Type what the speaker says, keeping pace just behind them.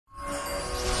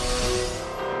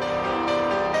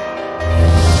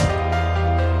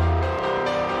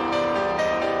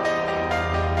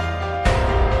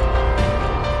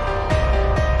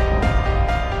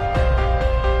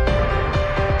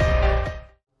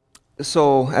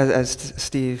So, as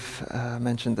Steve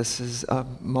mentioned, this is a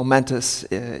momentous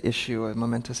issue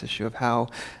of how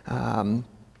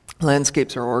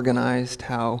landscapes are organized,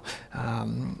 how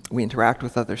we interact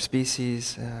with other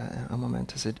species, a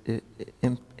momentous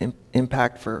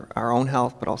impact for our own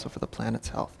health, but also for the planet's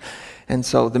health. And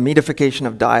so the meatification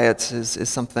of diets is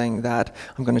something that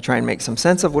I'm going to try and make some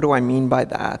sense of. What do I mean by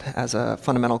that as a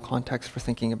fundamental context for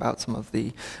thinking about some of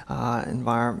the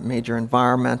major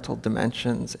environmental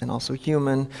dimensions and also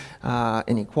human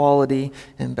inequality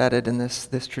embedded in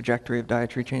this trajectory of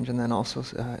dietary change, and then also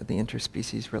the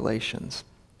interspecies relations.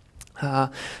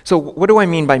 So what do I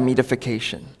mean by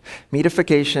meatification?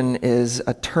 Meatification is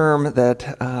a term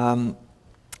that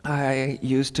I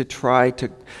use to try to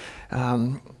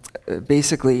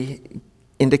basically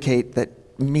indicate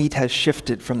that meat has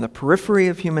shifted from the periphery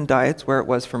of human diets, where it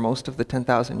was for most of the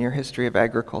 10,000-year history of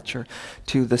agriculture,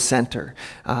 to the center.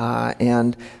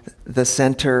 And the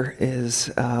center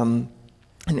is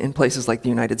in places like the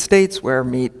United States, where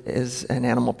meat and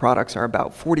animal products are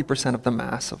about 40% of the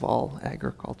mass of all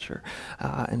agriculture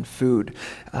and food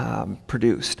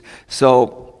produced.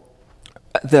 So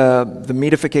the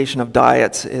meatification of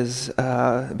diets is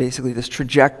basically this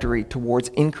trajectory towards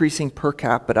increasing per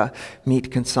capita meat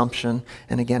consumption.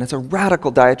 And again, it's a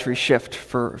radical dietary shift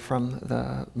from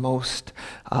the most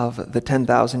of the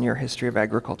 10,000-year history of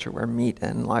agriculture, where meat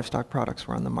and livestock products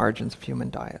were on the margins of human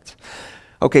diets.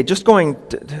 Okay, just going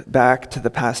back to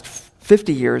the past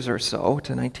 50 years or so,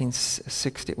 to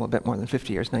 1960, well, a bit more than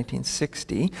 50 years,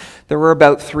 1960, there were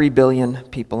about 3 billion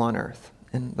people on Earth.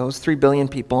 And those 3 billion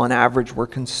people, on average, were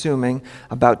consuming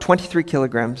about 23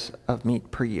 kilograms of meat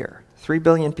per year. 3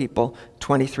 billion people,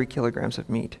 23 kilograms of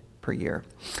meat per year.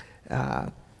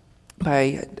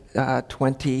 By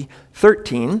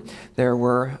 2013, there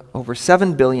were over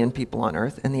 7 billion people on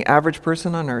Earth, and the average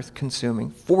person on Earth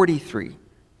consuming 43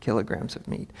 kilograms of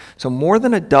meat. So more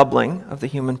than a doubling of the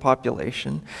human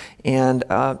population, and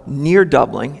near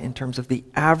doubling in terms of the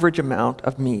average amount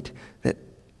of meat that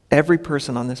every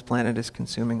person on this planet is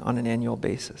consuming on an annual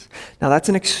basis. Now that's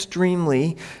an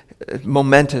extremely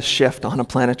momentous shift on a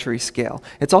planetary scale.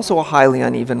 It's also a highly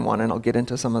uneven one, and I'll get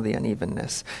into some of the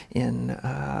unevenness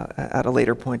at a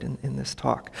later point in this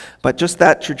talk. But just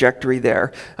that trajectory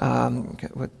there,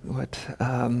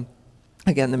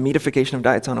 again, the meatification of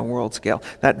diets on a world scale,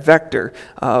 that vector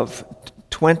of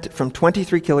from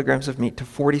 23 kilograms of meat to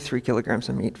 43 kilograms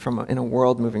of meat in a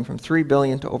world moving from 3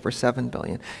 billion to over 7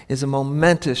 billion is a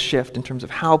momentous shift in terms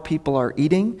of how people are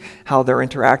eating, how they're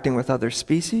interacting with other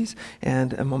species,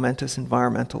 and a momentous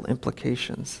environmental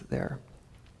implications there.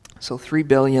 So 3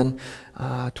 billion,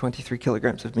 23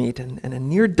 kilograms of meat, and a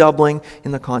near doubling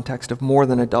in the context of more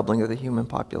than a doubling of the human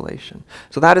population.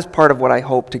 So that is part of what I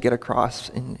hope to get across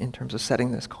in terms of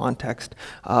setting this context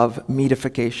of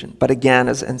meatification. But again,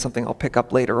 and something I'll pick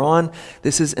up later on,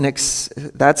 this is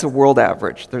that's a world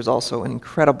average. There's also an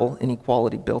incredible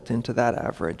inequality built into that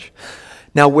average.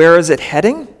 Now, where is it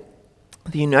heading?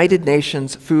 The United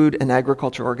Nations Food and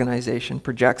Agriculture Organization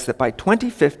projects that by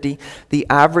 2050, the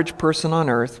average person on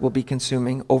Earth will be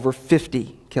consuming over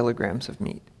 50 kilograms of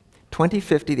meat.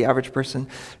 2050, the average person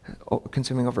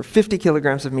consuming over 50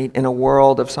 kilograms of meat in a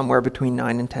world of somewhere between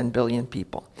 9 and 10 billion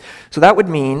people. So that would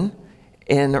mean,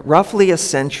 in roughly a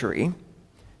century,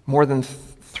 more than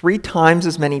 3 times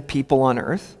as many people on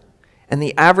Earth, and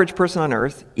the average person on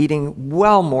Earth eating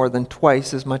well more than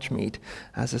twice as much meat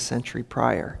as a century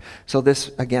prior. So this,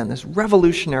 again, this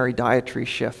revolutionary dietary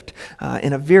shift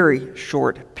in a very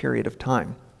short period of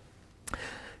time.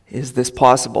 Is this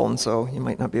possible? And so you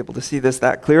might not be able to see this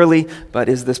that clearly, but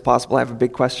is this possible? I have a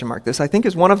big question mark. This, I think,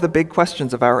 is one of the big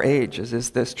questions of our age.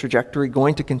 Is this trajectory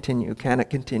going to continue? Can it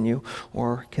continue,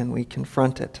 or can we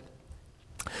confront it?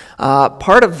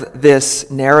 Part of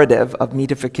this narrative of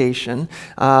meatification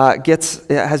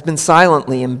has been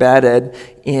silently embedded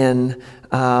in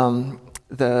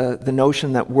the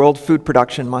notion that world food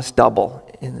production must double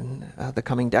in the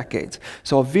coming decades.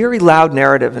 So a very loud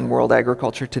narrative in world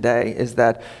agriculture today is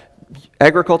that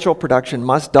agricultural production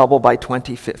must double by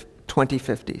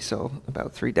 2050, so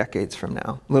about 3 decades from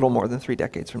now, a little more than 3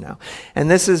 decades from now.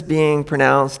 And this is being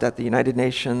pronounced at the United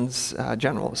Nations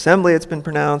General Assembly. It's been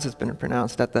pronounced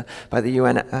by the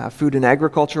UN Food and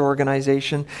Agriculture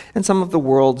Organization, and some of the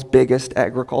world's biggest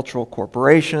agricultural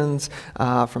corporations,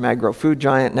 from agro-food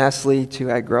giant Nestle to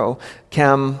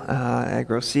agro-chem,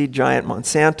 agro-seed giant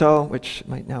Monsanto, which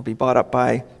might now be bought up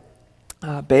by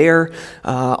Bayer.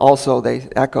 Also, they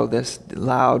echo this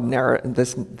loud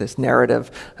this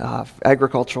narrative: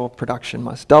 agricultural production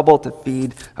must double to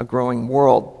feed a growing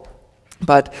world.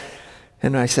 But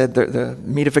And I said the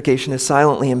meatification is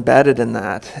silently embedded in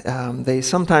that. They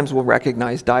sometimes will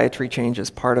recognize dietary change as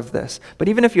part of this. But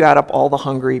even if you add up all the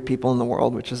hungry people in the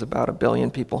world, which is about 1 billion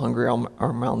people hungry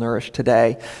or malnourished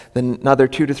today, then another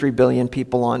 2 to 3 billion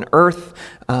people on Earth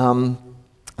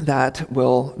that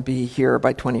will be here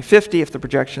by 2050 if the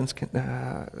projections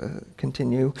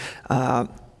continue,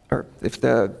 or if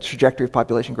the trajectory of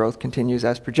population growth continues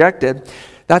as projected.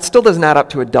 That still doesn't add up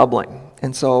to a doubling.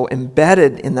 And so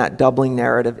embedded in that doubling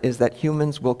narrative is that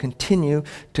humans will continue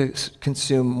to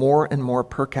consume more and more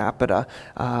per capita,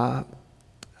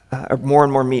 more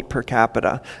and more meat per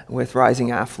capita with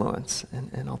rising affluence.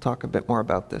 And I'll talk a bit more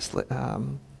about this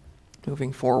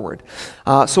moving forward.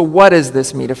 So what is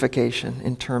this meatification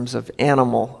in terms of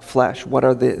animal flesh? What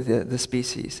are the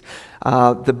species?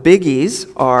 The biggies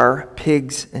are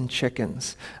pigs and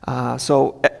chickens.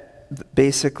 So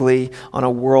basically, on a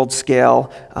world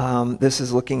scale, this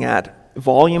is looking at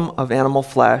volume of animal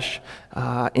flesh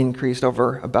increased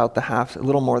over about a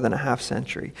little more than a half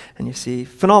century. And you see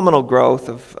phenomenal growth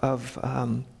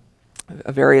of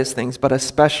various things, but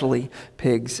especially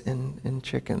pigs and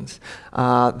chickens.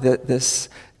 This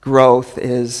growth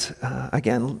is,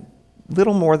 again,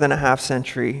 little more than a half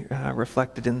century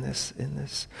reflected in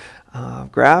this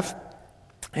graph.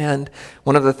 And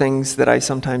one of the things that I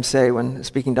sometimes say when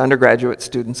speaking to undergraduate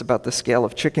students about the scale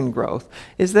of chicken growth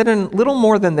is that in little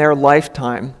more than their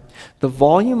lifetime, the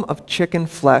volume of chicken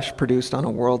flesh produced on a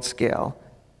world scale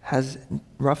has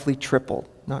roughly tripled.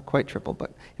 Not quite tripled,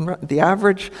 but the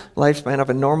average lifespan of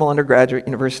a normal undergraduate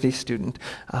university student,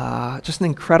 just an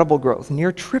incredible growth,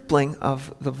 near tripling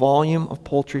of the volume of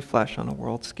poultry flesh on a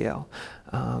world scale.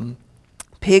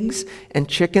 Pigs and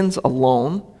chickens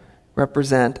alone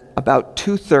represent about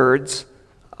 2/3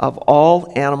 of all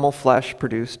animal flesh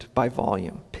produced by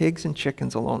volume. Pigs and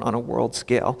chickens alone on a world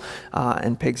scale,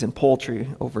 and pigs and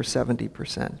poultry over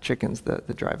 70%. Chickens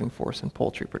the driving force in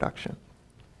poultry production.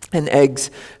 And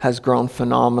eggs has grown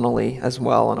phenomenally as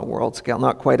well on a world scale.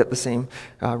 Not quite at the same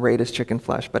rate as chicken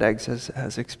flesh, but eggs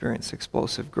has experienced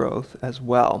explosive growth as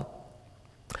well.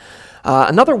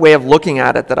 Another way of looking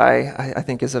at it that I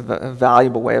think is a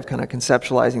valuable way of kind of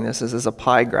conceptualizing this is as a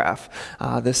pie graph.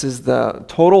 This is the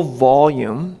total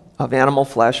volume of animal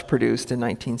flesh produced in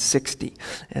 1960.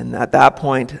 And at that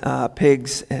point,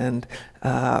 pigs and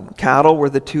cattle were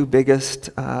the two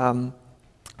biggest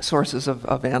sources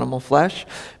of animal flesh.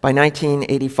 By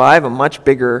 1985, a much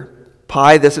bigger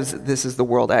pie. This is the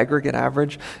world aggregate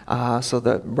average. So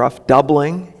the rough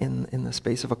doubling in the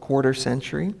space of a quarter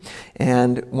century.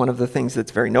 And one of the things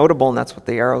that's very notable, and that's what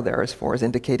the arrow there is for, is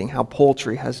indicating how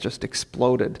poultry has just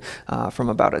exploded from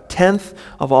about 1/10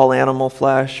 of all animal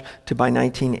flesh to by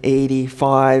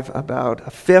 1985 about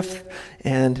 1/5,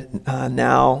 and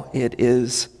now it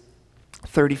is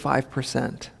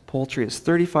 35%. Poultry is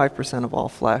 35% of all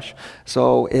flesh,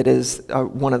 so it is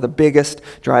one of the biggest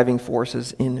driving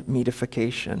forces in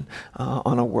meatification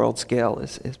on a world scale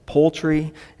is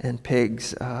poultry and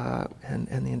pigs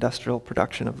and the industrial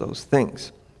production of those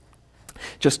things.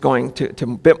 Just going to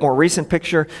a bit more recent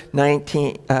picture,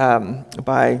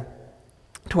 by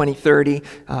 2030,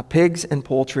 pigs and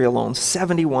poultry alone,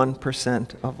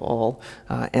 71% of all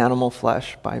animal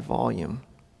flesh by volume.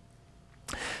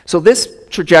 So this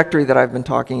trajectory that I've been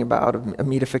talking about of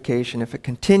meatification, if it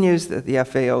continues, the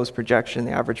FAO's projection,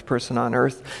 the average person on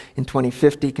Earth in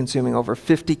 2050 consuming over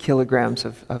 50 kilograms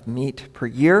of meat per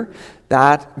year,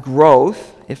 that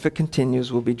growth, if it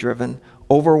continues, will be driven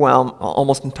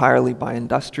almost entirely by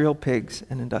industrial pigs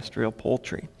and industrial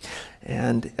poultry.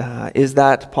 And is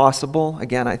that possible?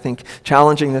 Again, I think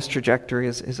challenging this trajectory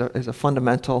is a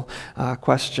fundamental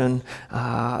question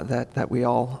that we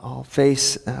all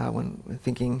face when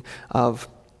thinking of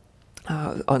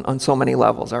on so many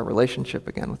levels, our relationship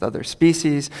again with other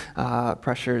species,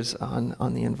 pressures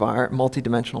on the environment,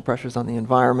 multidimensional pressures on the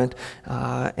environment,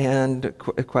 and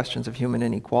questions of human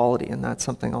inequality. And that's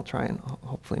something I'll try and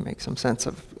hopefully make some sense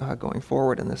of going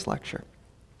forward in this lecture.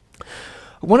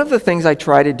 One of the things I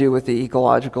try to do with the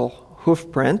ecological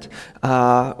Hoofprint,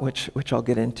 which I'll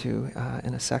get into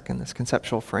in a second, this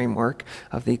conceptual framework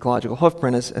of the ecological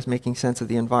Hoofprint as making sense of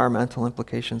the environmental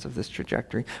implications of this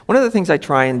trajectory. One of the things I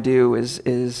try and do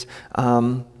is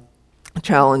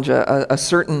challenge a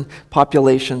certain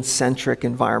population-centric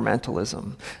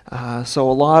environmentalism. So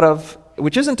a lot of,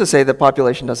 which isn't to say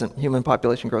that human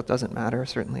population growth doesn't matter,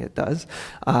 certainly it does,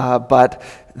 but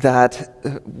that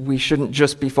we shouldn't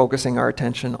just be focusing our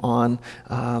attention on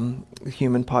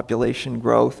human population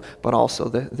growth, but also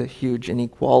the huge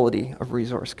inequality of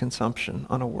resource consumption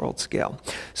on a world scale.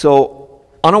 So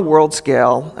on a world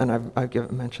scale, and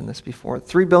I've mentioned this before,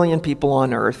 3 billion people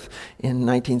on Earth in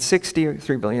 1960, or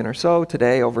 3 billion or so.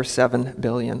 Today, over 7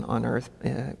 billion on Earth.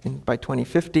 By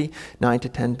 2050, 9 to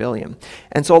 10 billion.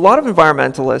 And so a lot of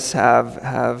environmentalists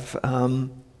have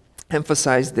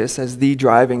emphasized this as the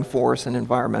driving force in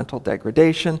environmental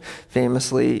degradation.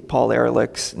 Famously, Paul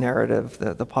Ehrlich's narrative,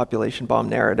 the population bomb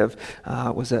narrative,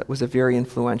 was a very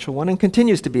influential one and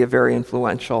continues to be a very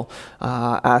influential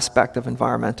aspect of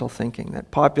environmental thinking,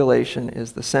 that population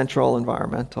is the central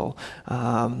environmental,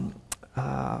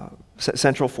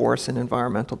 central force in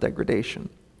environmental degradation.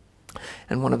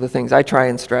 And one of the things I try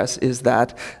and stress is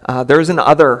that there is an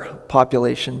other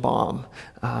population bomb,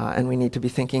 and we need to be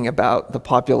thinking about the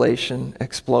population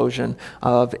explosion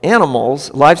of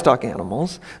animals, livestock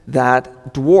animals,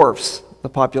 that dwarfs the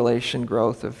population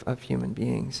growth of human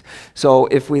beings. So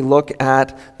if we look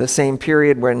at the same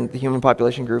period when the human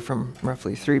population grew from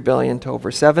roughly 3 billion to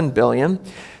over 7 billion,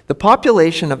 the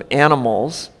population of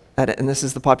animals, and this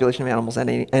is the population of animals at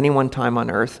any one time on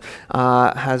Earth,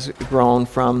 has grown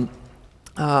from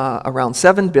around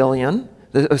 7 billion,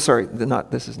 this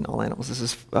isn't all animals, this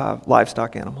is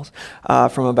livestock animals,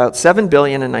 from about 7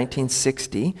 billion in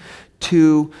 1960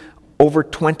 to over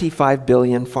 25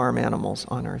 billion farm animals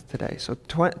on Earth today. So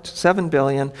 7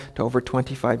 billion to over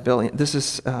 25 billion. This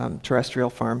is terrestrial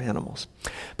farm animals.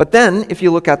 But then, if you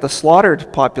look at the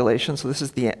slaughtered population, so this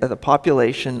is the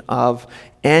population of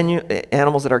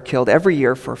animals that are killed every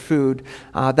year for food,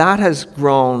 that has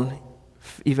grown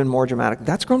even more dramatic.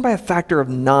 That's grown by a factor of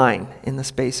 9 in the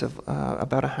space of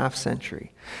about a half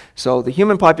century. So the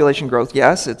human population growth,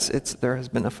 yes, there has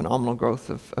been a phenomenal growth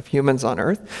of humans on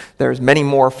Earth. There's many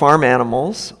more farm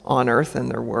animals on Earth than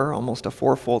there were, almost a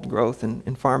 4-fold growth in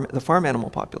the farm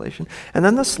animal population. And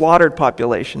then the slaughtered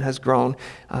population has grown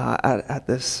at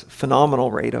this phenomenal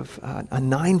rate of a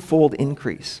 9-fold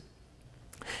increase.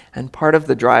 And part of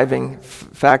the driving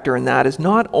factor in that is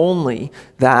not only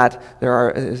that there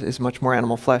is much more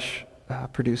animal flesh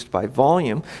produced by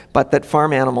volume, but that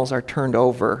farm animals are turned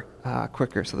over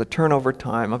quicker. So the turnover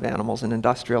time of animals in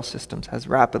industrial systems has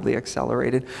rapidly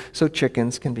accelerated. So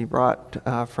chickens can be brought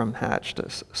from hatch to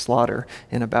slaughter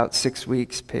in about 6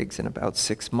 weeks, pigs in about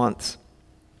 6 months.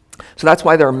 So that's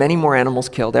why there are many more animals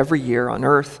killed every year on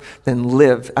Earth than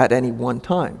live at any one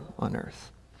time on Earth.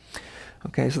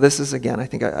 Okay, so this is, again, I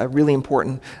think a really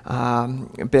important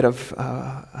bit of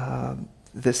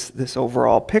this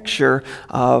overall picture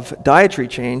of dietary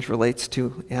change relates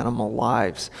to animal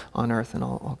lives on Earth, and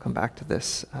I'll come back to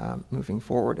this moving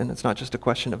forward. And it's not just a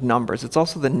question of numbers, it's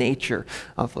also the nature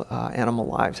of animal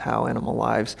lives, how animal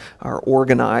lives are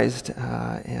organized,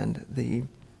 and the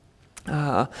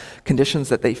conditions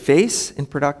that they face in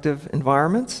productive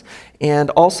environments.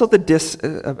 And also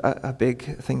a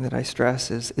big thing that I stress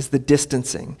is the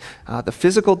distancing, the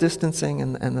physical distancing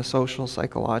and the social,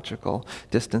 psychological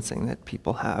distancing that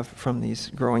people have from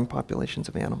these growing populations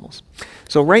of animals.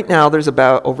 So right now there's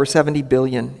about over 70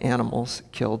 billion animals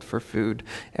killed for food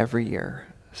every year.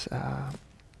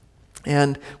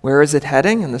 And where is it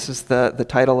heading? And this is the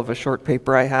title of a short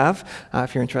paper I have.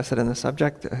 If you're interested in the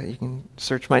subject, you can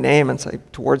search my name and say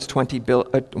towards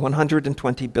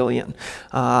 120 billion.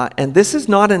 And this is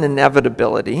not an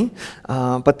inevitability,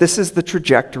 but this is the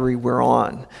trajectory we're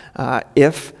on.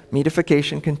 If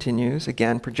meatification continues,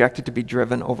 again, projected to be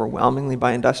driven overwhelmingly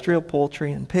by industrial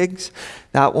poultry and pigs,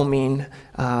 that will mean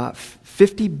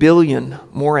 50 billion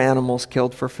more animals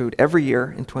killed for food every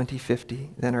year in 2050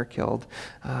 than are killed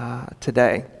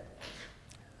today.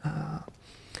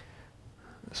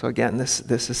 So again,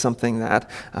 this is something that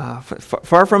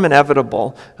far from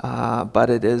inevitable, but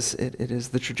it is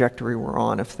the trajectory we're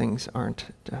on if things aren't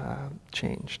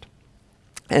changed.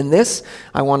 And this,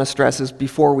 I want to stress, is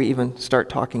before we even start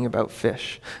talking about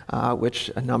fish,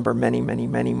 which number many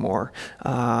more.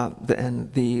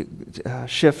 And the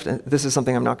shift, this is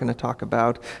something I'm not going to talk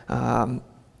about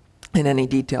in any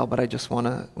detail, but I just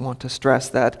want to stress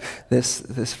that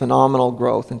this phenomenal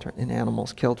growth in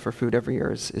animals killed for food every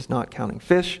year is not counting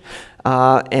fish.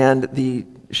 And the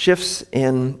shifts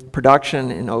in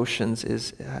production in oceans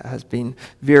has been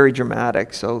very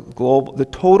dramatic. So the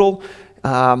total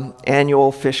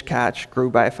annual fish catch grew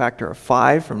by a factor of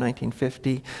 5 from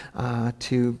 1950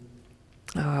 to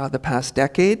the past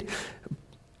decade.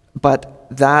 But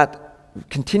that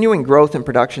continuing growth in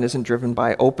production isn't driven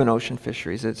by open ocean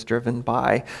fisheries, it's driven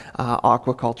by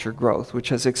aquaculture growth, which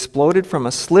has exploded from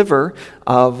a sliver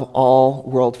of all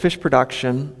world fish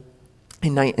production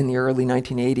in the early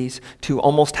 1980s to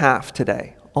almost half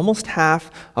today. Almost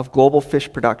half of global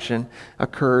fish production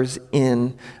occurs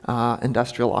in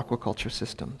industrial aquaculture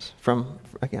systems, from,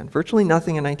 again, virtually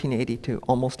nothing in 1980 to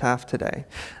almost half today.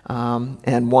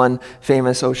 And one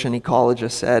famous ocean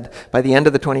ecologist said, by the end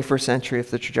of the 21st century,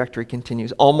 if the trajectory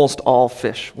continues, almost all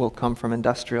fish will come from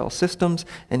industrial systems,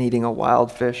 and eating a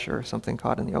wild fish or something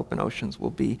caught in the open oceans will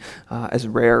be as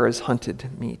rare as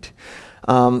hunted meat.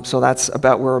 So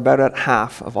we're about at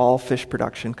half of all fish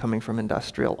production coming from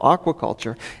industrial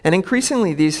aquaculture. And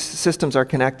increasingly, these systems are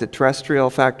connected: terrestrial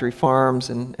factory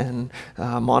farms and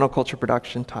monoculture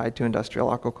production tied to industrial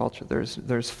aquaculture.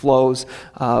 There's flows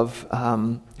of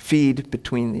feed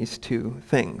between these two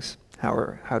things.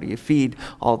 How do you feed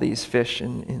all these fish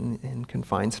in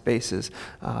confined spaces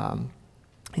in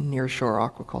nearshore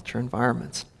aquaculture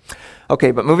environments? Okay,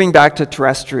 but moving back to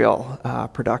terrestrial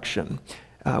production,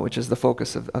 which is the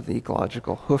focus of the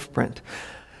ecological hoofprint.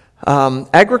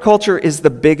 Agriculture is the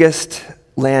biggest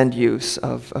land use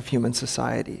of human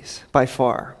societies, by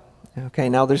far. Okay,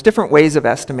 now there's different ways of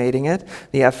estimating it.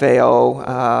 The FAO,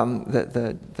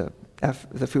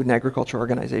 the Food and Agriculture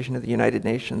Organization of the United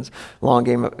Nations, long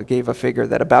gave a figure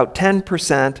that about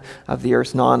 10% of the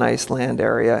Earth's non-ice land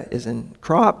area is in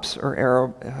crops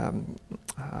or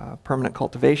permanent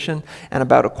cultivation, and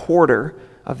about a quarter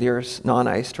of the Earth's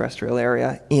non-ice terrestrial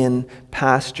area in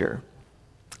pasture.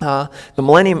 The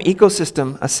Millennium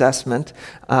Ecosystem Assessment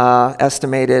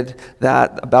estimated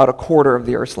that about a quarter of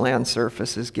the Earth's land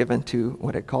surface is given to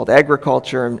what it called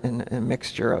agriculture, and a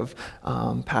mixture of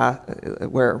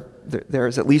where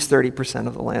there's at least 30%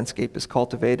 of the landscape is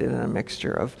cultivated in a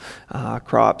mixture of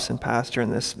crops and pasture.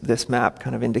 And this map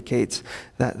kind of indicates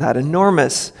that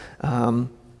enormous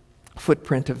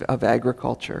footprint of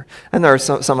agriculture. And there are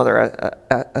some other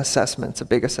assessments. A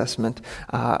big assessment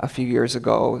a few years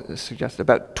ago suggested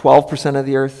about 12% of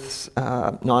the Earth's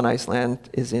non-ice land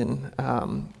is in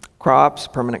crops,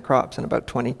 permanent crops, and about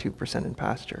 22% in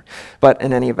pasture. But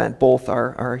in any event, both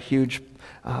are a huge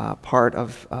part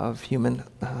of human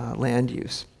land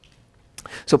use.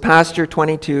 So pasture,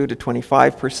 22 to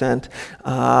 25%,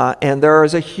 and there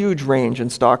is a huge range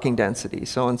in stocking density.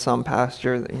 So in some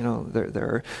pasture,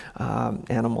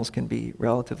 animals can be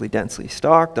relatively densely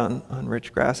stocked on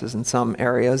rich grasses. In some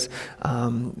areas,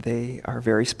 they are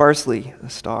very sparsely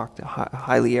stocked,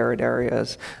 highly arid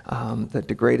areas. The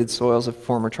degraded soils of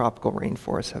former tropical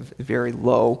rainforests have very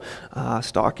low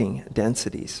stocking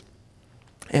densities.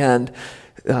 And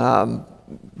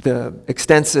the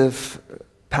extensive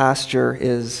pasture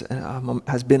has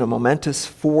been a momentous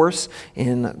force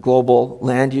in global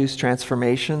land use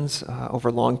transformations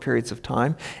over long periods of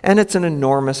time, and it's an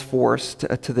enormous force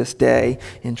to this day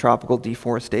in tropical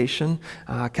deforestation,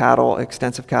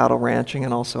 extensive cattle ranching,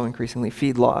 and also increasingly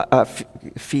feed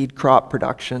crop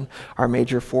production are a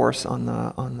major force on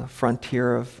the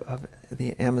frontier of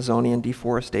the Amazonian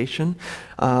deforestation.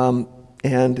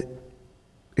 And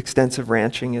extensive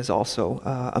ranching is also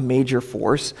a major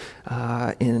force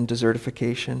in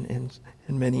desertification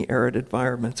in many arid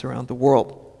environments around the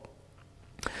world.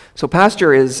 So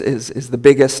pasture is the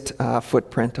biggest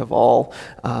footprint of all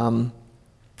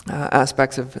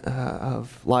aspects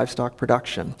of livestock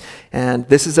production. And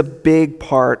this is a big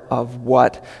part of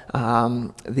what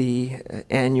the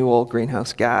annual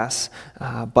greenhouse gas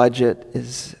budget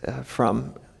is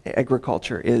from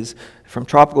agriculture is from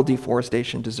tropical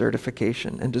deforestation,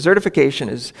 desertification. And desertification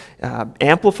is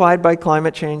amplified by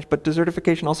climate change, but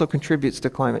desertification also contributes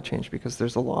to climate change because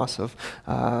there's a loss of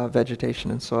vegetation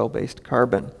and soil-based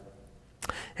carbon.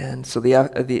 And so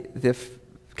animal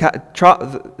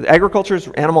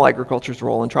agriculture's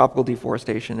role in tropical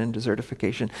deforestation and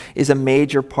desertification is a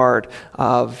major part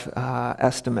of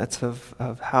estimates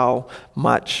of how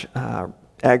much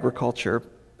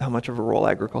how much of a role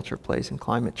agriculture plays in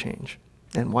climate change,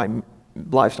 and why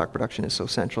livestock production is so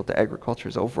central to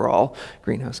agriculture's overall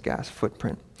greenhouse gas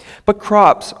footprint. But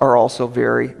crops are also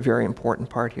very, very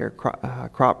important part here,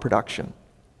 crop production.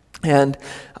 And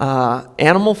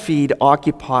animal feed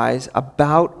occupies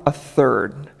about a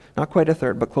third, not quite a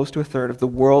third, but close to a third of the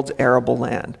world's arable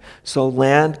land. So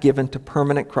land given to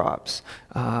permanent crops.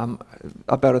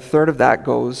 About a third of that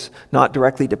goes not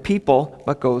directly to people,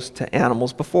 but goes to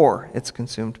animals before it's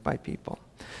consumed by people.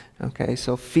 Okay,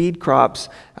 so feed crops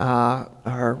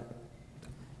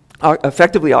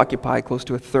effectively occupy close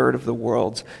to a third of the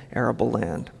world's arable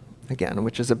land, again,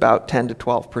 which is about 10 to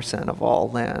 12% of all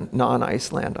land,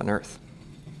 non-ice land on Earth.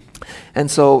 And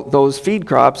so those feed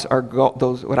crops are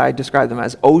those what I describe them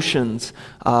as oceans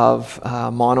of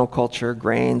monoculture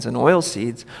grains and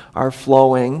oilseeds are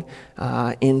flowing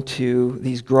into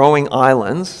these growing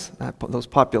islands, those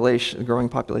growing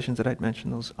populations that I'd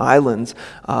mentioned, those islands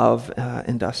of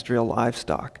industrial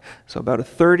livestock. So about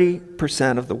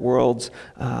 30% of the world's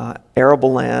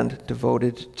arable land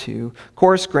devoted to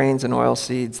coarse grains and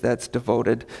oilseeds, that's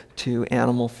devoted to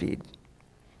animal feed.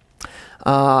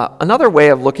 Another way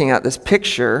of looking at this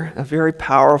picture, a very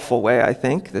powerful way, I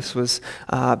think, this was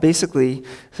basically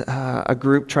a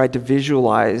group tried to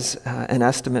visualize an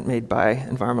estimate made by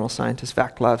environmental scientist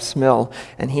Vaclav Smil,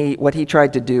 and what he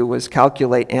tried to do was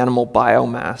calculate animal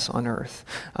biomass on Earth.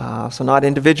 So not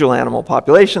individual animal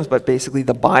populations, but basically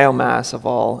the biomass of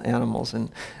all animals,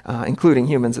 and including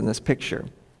humans in this picture.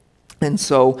 And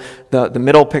so the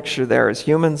middle picture there is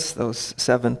humans, those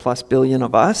 7+ billion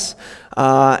of us.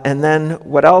 And then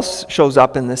what else shows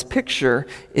up in this picture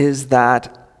is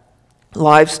that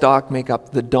livestock make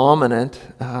up the dominant,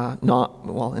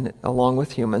 along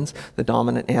with humans, the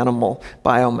dominant animal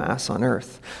biomass on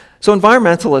Earth. So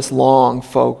environmentalists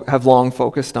have long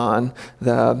focused on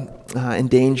the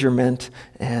endangerment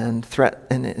and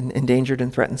endangered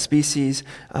and threatened species,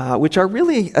 which are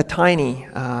really a tiny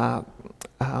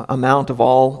amount of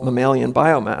all mammalian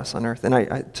biomass on Earth.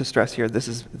 And to stress here, this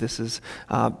is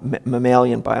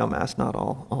mammalian biomass, not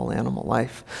all animal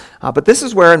life. But this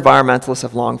is where environmentalists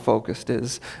have long focused,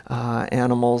 is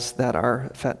animals that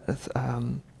are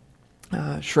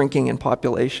shrinking in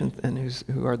population and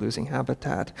who are losing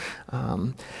habitat.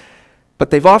 But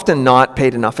they've often not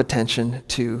paid enough attention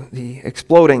to the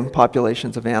exploding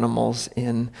populations of animals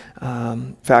in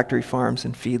factory farms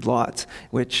and feedlots,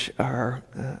 which are,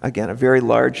 again, a very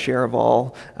large share of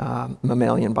all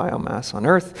mammalian biomass on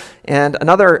Earth. And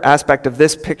another aspect of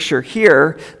this picture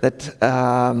here that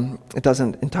it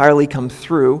doesn't entirely come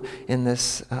through in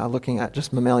this looking at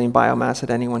just mammalian biomass at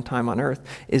any one time on Earth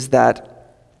is that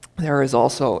there is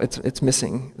also, it's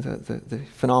missing the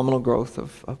phenomenal growth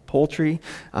of poultry,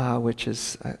 which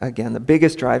is, again, the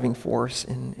biggest driving force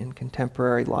in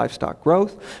contemporary livestock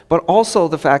growth, but also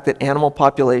the fact that animal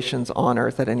populations on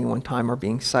Earth at any one time are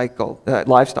being cycled,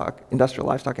 industrial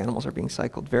livestock animals are being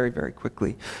cycled very, very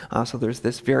quickly. So there's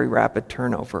this very rapid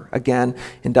turnover. Again,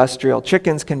 industrial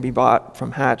chickens can be bought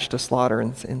from hatch to slaughter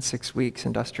in 6 weeks,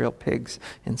 industrial pigs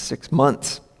in 6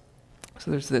 months.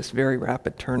 So there's this very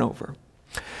rapid turnover.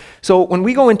 So when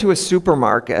we go into a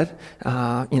supermarket,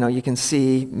 you can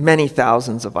see many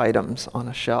thousands of items on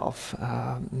a shelf.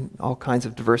 All kinds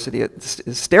of diversity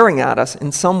is staring at us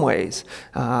in some ways.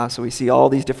 So we see all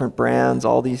these different brands,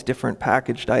 all these different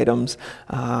packaged items,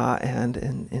 and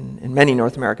in many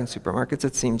North American supermarkets,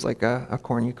 it seems like a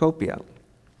cornucopia.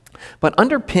 But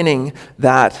underpinning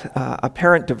that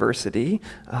apparent diversity,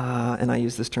 and I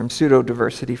use this term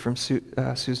pseudo-diversity from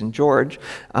Susan George,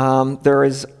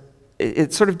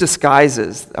 it sort of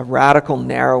disguises a radical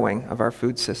narrowing of our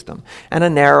food system, and a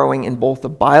narrowing in both the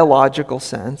biological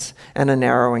sense and a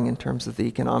narrowing in terms of the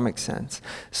economic sense.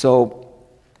 So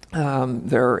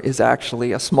there is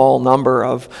actually a small number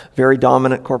of very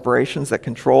dominant corporations that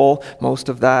control most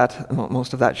of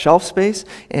that shelf space,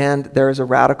 and there is a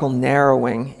radical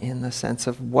narrowing in the sense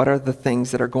of what are the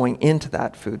things that are going into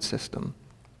that food system.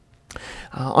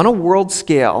 On a world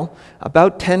scale,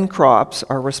 about 10 crops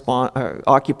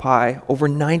occupy over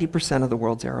 90% of the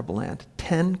world's arable land.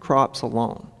 10 crops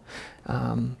alone.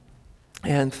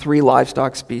 And 3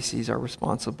 livestock species are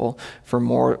responsible for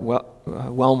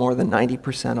well more than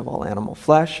 90% of all animal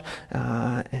flesh,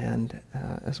 and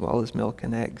as well as milk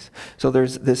and eggs. So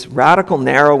there's this radical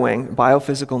narrowing,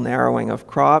 biophysical narrowing of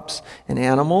crops and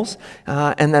animals,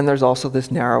 and then there's also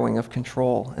this narrowing of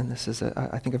control. And this is,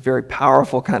 I think, a very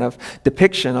powerful kind of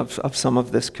depiction of some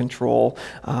of this control.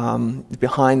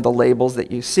 Behind the labels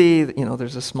that you see,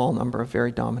 there's a small number of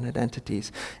very dominant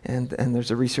entities. And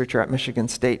there's a researcher at Michigan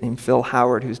State named Phil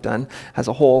Howard has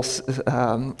a whole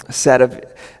set of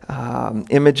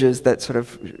images that sort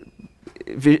of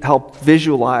help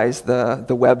visualize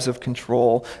the webs of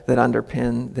control that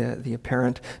underpin the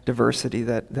apparent diversity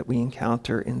that we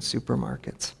encounter in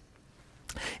supermarkets.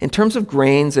 In terms of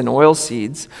grains and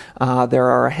oilseeds, there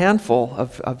are a handful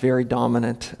of very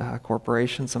dominant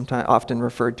corporations, often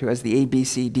referred to as the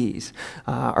ABCDs.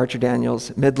 Archer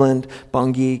Daniels Midland,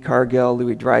 Bunge, Cargill,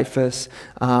 Louis Dreyfus,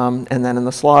 and then in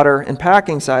the slaughter and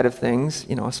packing side of things,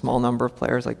 a small number of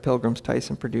players like Pilgrim's,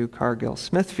 Tyson, Purdue, Cargill,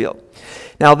 Smithfield.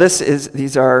 Now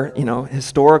these are,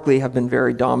 historically have been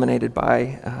very dominated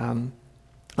by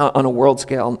on a world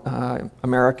scale,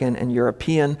 American and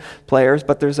European players,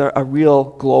 but there's a real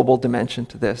global dimension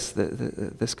to this,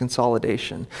 this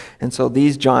consolidation. And so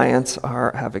these giants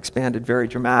have expanded very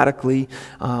dramatically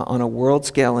on a world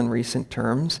scale in recent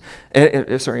times.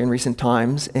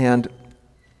 And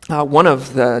one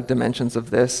of the dimensions of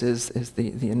this is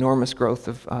the enormous growth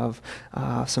of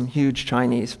some huge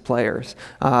Chinese players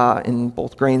in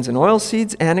both grains and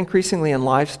oilseeds, and increasingly in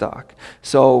livestock.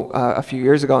 So a few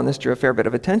years ago, and this drew a fair bit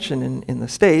of attention in the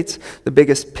States, the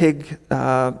biggest pig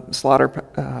slaughter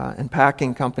and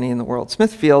packing company in the world,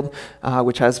 Smithfield,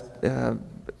 which has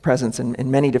presence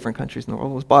in many different countries in the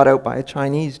world, was bought out by a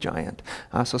Chinese giant.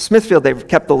 So Smithfield, they've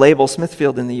kept the label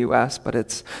Smithfield in the US, but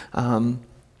it's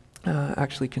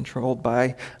actually controlled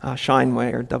by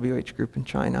Shineway or WH Group in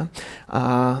China.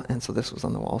 And so this was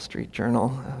on the Wall Street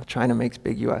Journal. China makes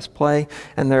big US play,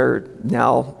 and they're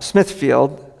now,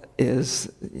 Smithfield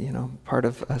is, part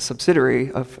of a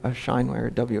subsidiary of Shineway or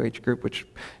WH Group, which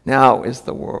now is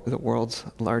the world's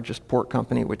largest pork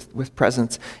company with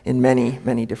presence in many,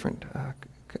 many different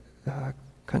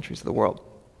countries of the world.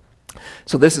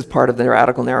 So this is part of the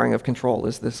radical narrowing of control,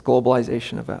 is this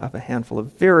globalization of a handful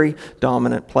of very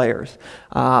dominant players.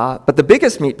 But the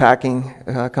biggest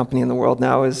meatpacking company in the world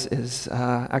now is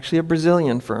actually a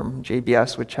Brazilian firm,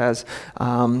 JBS, which has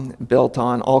built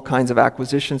on all kinds of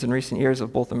acquisitions in recent years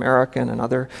of both American and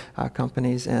other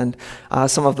companies. And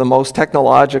some of the most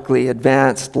technologically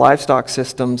advanced livestock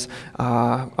systems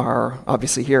are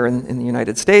obviously here in the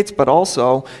United States, but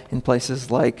also in places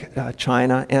like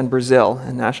China and Brazil.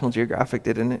 And National Geographic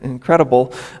did an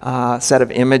incredible set of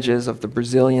images of the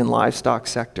Brazilian livestock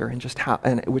sector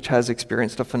and which has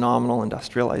experienced a phenomenal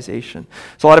industrialization.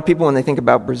 So a lot of people, when they think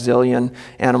about Brazilian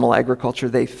animal agriculture,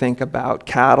 they think about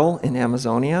cattle in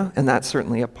Amazonia, and that's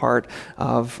certainly a part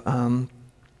of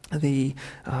the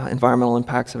environmental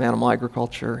impacts of animal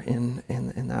agriculture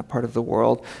in that part of the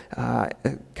world.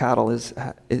 Cattle is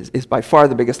by far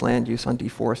the biggest land use on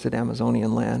deforested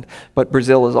Amazonian land, but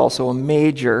Brazil is also a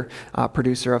major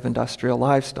producer of industrial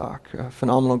livestock,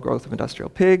 phenomenal growth of industrial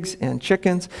pigs and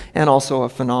chickens, and also a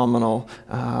phenomenal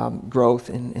growth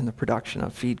in the production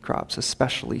of feed crops,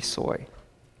 especially soy.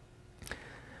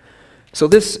 So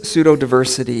this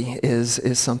pseudo-diversity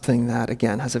is something that,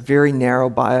 again, has a very narrow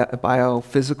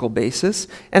biophysical basis,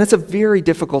 and it's a very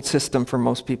difficult system for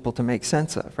most people to make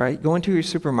sense of, right? Go into your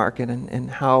supermarket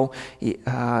and how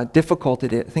difficult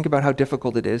it is. Think about how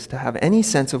difficult it is to have any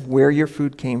sense of where your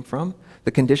food came from,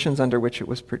 the conditions under which it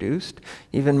was produced.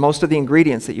 Even most of the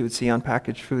ingredients that you would see on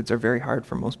packaged foods are very hard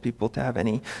for most people to have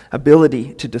any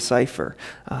ability to decipher.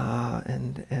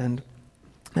 And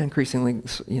increasingly,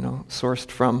 sourced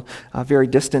from very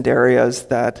distant areas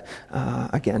that,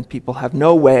 again, people have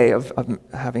no way of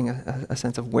having a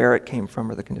sense of where it came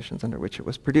from or the conditions under which it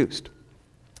was produced.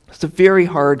 It's a very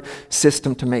hard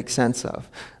system to make sense of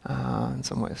in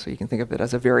some ways. So you can think of it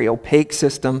as a very opaque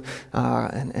system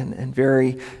and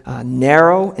very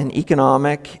narrow in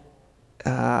economic,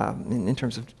 in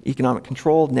terms of economic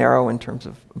control, narrow in terms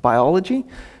of biology,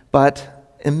 but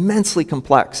immensely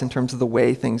complex in terms of the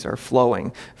way things are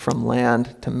flowing from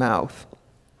land to mouth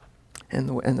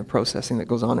and the processing that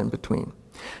goes on in between.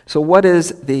 So what is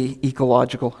the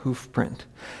ecological hoofprint?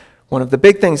 One of the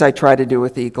big things I try to do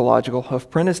with the ecological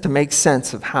hoofprint is to make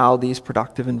sense of how these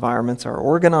productive environments are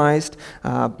organized.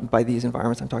 By these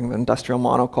environments, I'm talking about industrial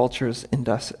monocultures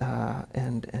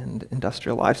and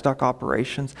industrial livestock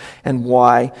operations, and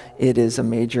why it is a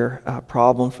major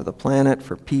problem for the planet,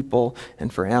 for people,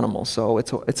 and for animals. So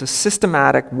it's a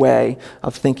systematic way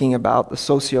of thinking about the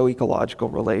socio-ecological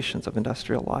relations of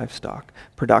industrial livestock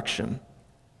production.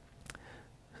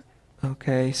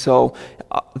 Okay, so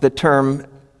the term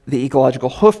the ecological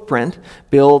hoofprint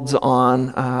builds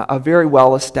on a very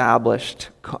well-established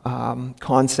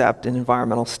concept in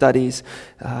environmental studies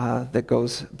that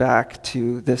goes back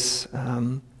to this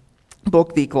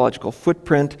book, The Ecological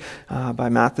Footprint, by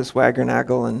Mathis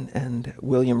Wagernagel and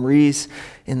William Rees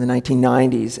in the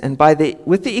 1990s. And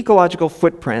with the ecological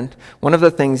footprint, one of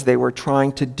the things they were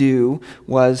trying to do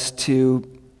was to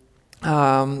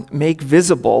make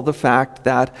visible the fact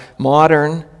that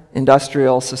modern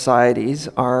industrial societies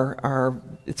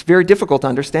it's very difficult to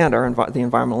understand the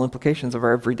environmental implications of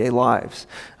our everyday lives.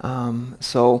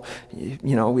 So,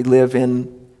 we live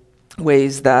in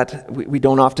ways that we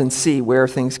don't often see where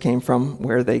things came from,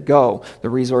 where they go, the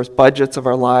resource budgets of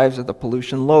our lives or the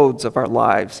pollution loads of our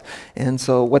lives. And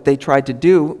so what they tried to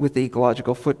do with the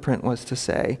ecological footprint was to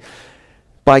say,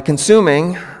 by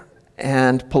consuming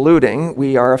and polluting,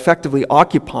 we are effectively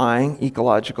occupying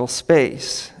ecological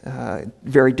space,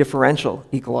 very differential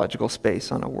ecological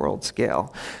space on a world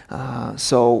scale.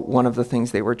 So one of the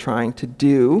things they were trying to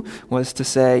do was to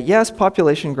say, yes,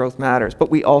 population growth matters, but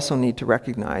we also need to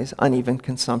recognize uneven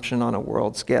consumption on a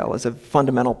world scale as a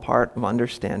fundamental part of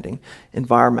understanding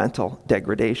environmental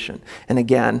degradation. And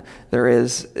again,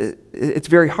 it's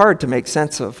very hard to make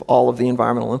sense of all of the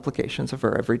environmental implications of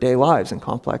our everyday lives in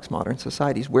complex modern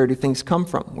societies. Where do things come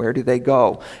from? Where do they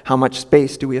go? How much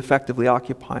space do we effectively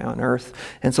occupy on Earth?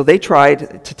 And so they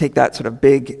tried to take that sort of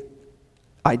big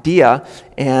idea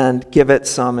and give it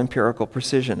some empirical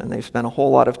precision. And they've spent a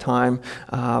whole lot of time,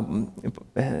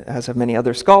 as have many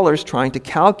other scholars, trying to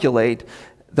calculate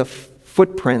the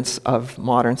footprints of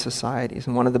modern societies.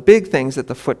 And one of the big things that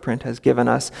the footprint has given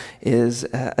us is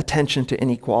attention to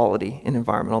inequality in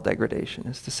environmental degradation,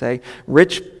 is to say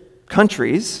rich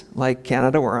countries like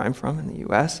Canada, where I'm from in the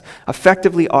US,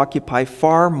 effectively occupy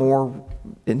far more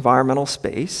environmental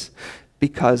space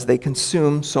because they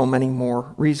consume so many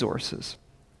more resources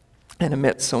and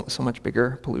emit so much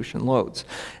bigger pollution loads.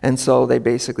 And so they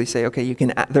basically say, okay, you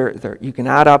can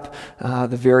add up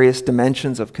the various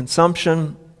dimensions of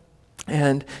consumption,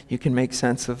 and you can make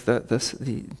sense of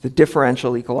the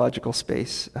differential ecological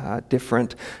space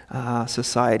different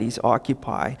societies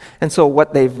occupy. And so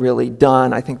what they've really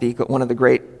done, I think one of the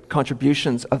great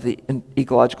contributions of the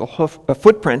ecological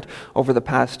footprint over the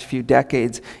past few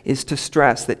decades is to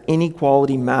stress that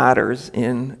inequality matters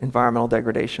in environmental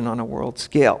degradation on a world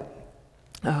scale.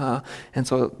 And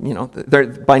so, you know,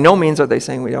 by no means are they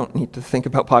saying we don't need to think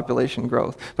about population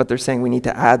growth, but they're saying we need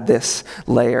to add this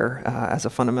layer as a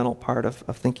fundamental part of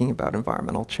thinking about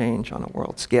environmental change on a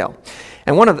world scale.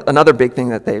 And another big thing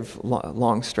that they've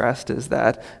long stressed is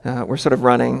that we're sort of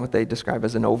running what they describe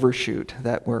as an overshoot,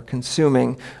 that we're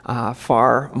consuming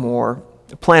far more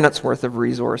planet's worth of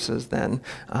resources than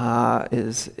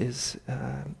is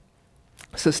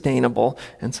sustainable.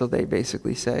 And so they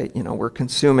basically say, you know, we're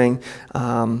consuming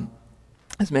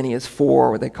as many as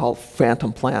 4 what they call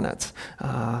phantom planets.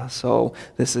 So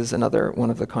this is another one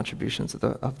of the contributions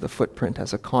of the footprint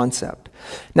as a concept.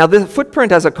 Now, the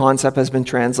footprint as a concept has been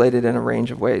translated in a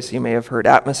range of ways. You may have heard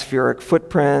atmospheric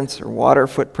footprints or water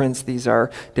footprints. These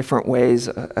are different ways,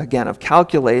 again, of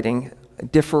calculating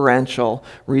differential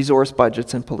resource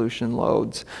budgets and pollution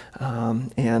loads.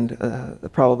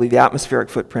 Probably the atmospheric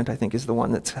footprint, I think, is the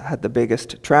one that's had the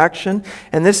biggest traction.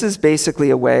 And this is basically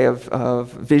a way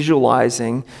of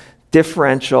visualizing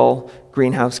differential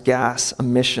greenhouse gas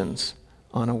emissions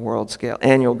on a world scale,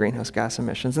 annual greenhouse gas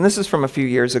emissions. And this is from a few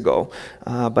years ago,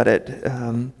 but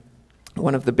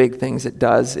one of the big things it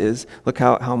does is look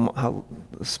how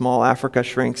small Africa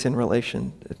shrinks in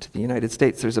relation to the United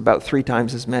States. There's about 3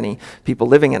 times as many people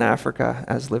living in Africa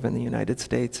as live in the United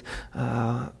States.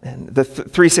 And the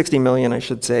 360 million, I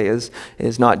should say,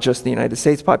 is not just the United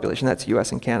States population. That's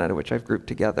US and Canada, which I've grouped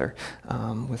together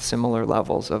with similar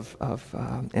levels of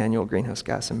annual greenhouse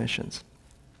gas emissions.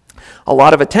 A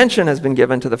lot of attention has been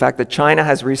given to the fact that China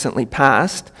has recently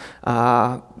passed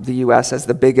the US as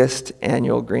the biggest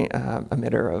annual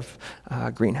emitter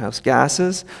of greenhouse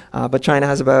gases, but China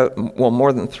has about, well,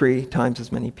 more than 3 times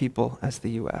as many people as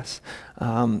the US.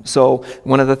 So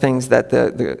one of the things that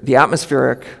the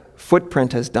atmospheric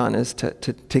footprint has done is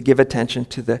to give attention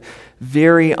to the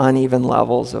very uneven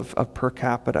levels of per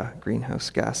capita greenhouse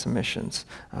gas emissions,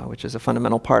 which is a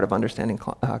fundamental part of understanding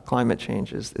climate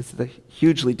change, is the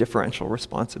hugely differential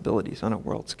responsibilities on a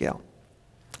world scale.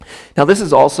 Now, this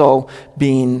has also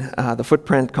been, the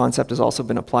footprint concept has also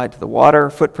been applied to the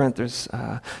water footprint. There's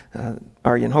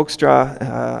Arjen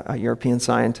Hoekstra, a European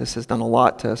scientist, has done a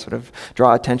lot to sort of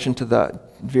draw attention to the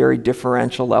very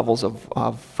differential levels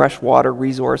of freshwater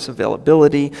resource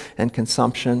availability and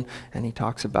consumption. And he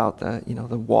talks about the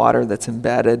water that's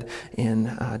embedded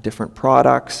in different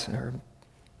products, or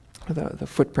the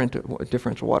footprint,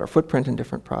 differential water footprint in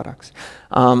different products.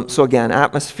 So again,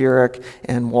 atmospheric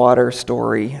and water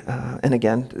story. And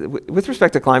again, with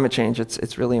respect to climate change,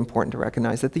 it's really important to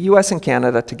recognize that the US and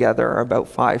Canada together are about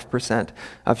 5%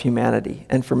 of humanity,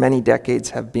 and for many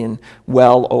decades have been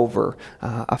well over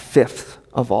 1/5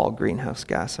 of all greenhouse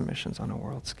gas emissions on a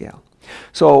world scale.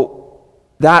 So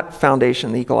that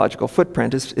foundation, the ecological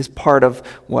footprint, is part of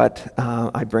what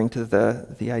I bring to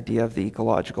the idea of the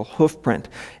ecological hoofprint.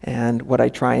 And what I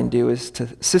try and do is to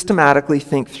systematically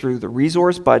think through the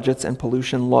resource budgets and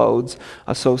pollution loads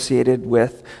associated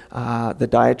with the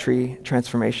dietary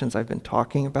transformations I've been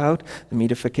talking about, the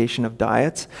meatification of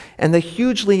diets, and the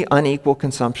hugely unequal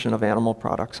consumption of animal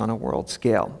products on a world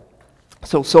scale.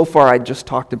 So far I just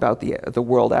talked about the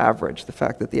world average, the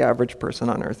fact that the average person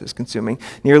on Earth is consuming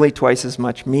nearly twice as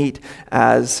much meat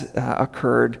as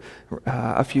occurred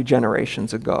a few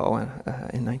generations ago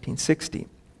in 1960.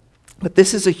 But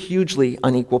this is a hugely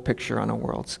unequal picture on a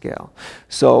world scale.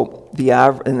 So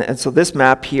so this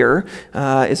map here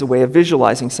is a way of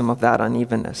visualizing some of that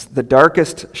unevenness. The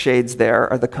darkest shades there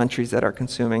are the countries that are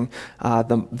consuming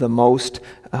the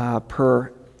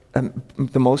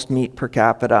most meat per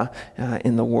capita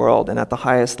in the world, and at the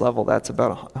highest level that's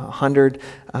about 100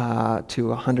 to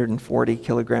 140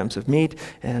 kilograms of meat,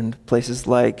 and places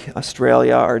like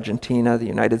Australia, Argentina, the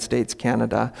United States,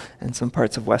 Canada, and some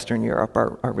parts of Western Europe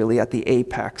are really at the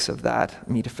apex of that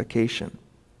meatification.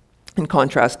 In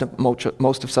contrast to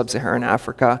most of sub-Saharan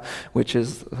Africa, which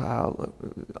is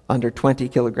under 20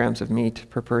 kilograms of meat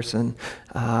per person,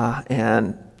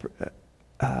 and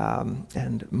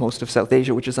most of South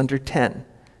Asia, which is under 10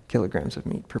 kilograms of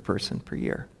meat per person per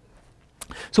year.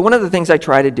 So one of the things I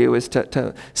try to do is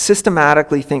to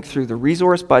systematically think through the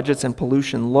resource budgets and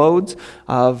pollution loads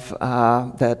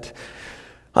that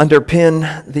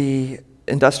underpin the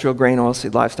industrial grain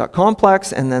oilseed livestock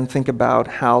complex, and then think about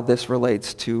how this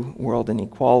relates to world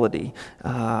inequality.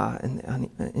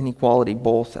 Inequality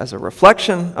both as a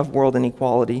reflection of world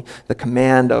inequality, the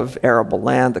command of arable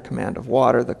land, the command of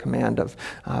water, the command of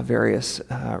various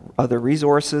other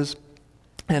resources,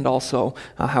 and also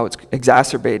how it's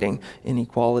exacerbating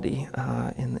inequality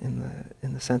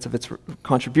in the sense of its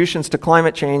contributions to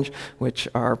climate change, which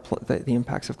are the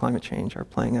impacts of climate change are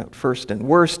playing out first and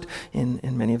worst in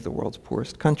many of the world's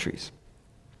poorest countries.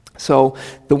 So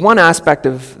the one aspect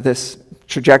of this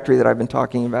trajectory that I've been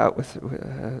talking about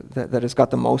that has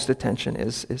got the most attention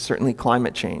is certainly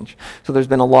climate change. So there's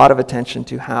been a lot of attention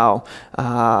to how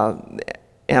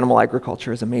animal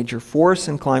agriculture is a major force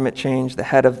in climate change. The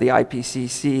head of the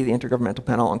IPCC, the Intergovernmental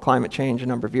Panel on Climate Change, a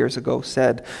number of years ago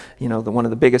said, one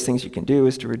of the biggest things you can do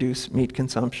is to reduce meat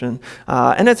consumption.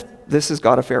 And this has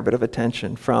got a fair bit of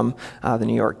attention, from the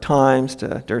New York Times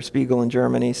to Der Spiegel in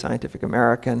Germany, Scientific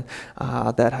American,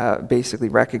 that have basically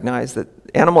recognized that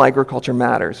animal agriculture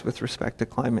matters with respect to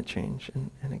climate change.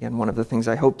 And again, one of the things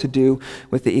I hope to do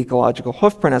with the ecological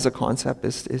hoofprint as a concept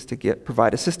is to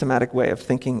provide a systematic way of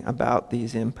thinking about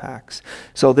these impacts.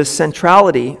 So this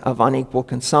centrality of unequal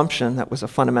consumption that was a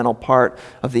fundamental part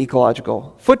of the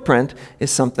ecological footprint is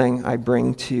something I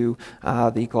bring to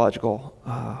the ecological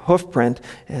hoofprint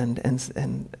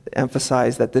and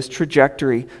emphasize that this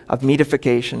trajectory of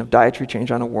meatification, of dietary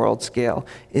change on a world scale,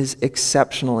 is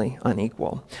exceptionally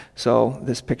unequal. So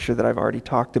this picture that I've already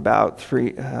talked about,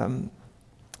 the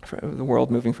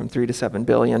world moving from 3 to 7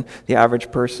 billion, the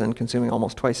average person consuming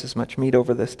almost twice as much meat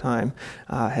over this time,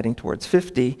 heading towards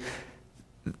 50.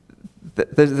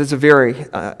 There's a very,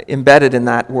 embedded in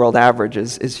that world average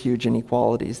is huge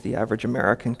inequalities. The average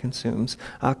American consumes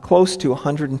close to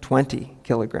 120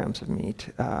 kilograms of meat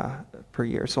per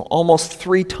year, so almost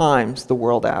 3 times the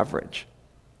world average.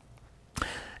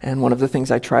 And one of the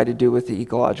things I try to do with the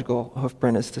ecological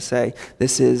hoofprint is to say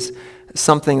this is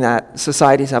something that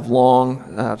societies have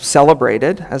long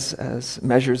celebrated as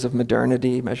measures of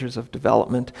modernity, measures of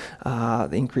development, the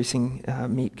increasing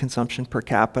meat consumption per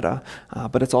capita,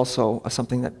 but it's also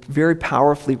something that very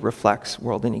powerfully reflects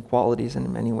world inequalities and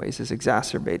in many ways is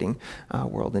exacerbating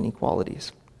world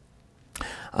inequalities.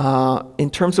 In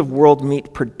terms of world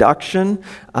meat production,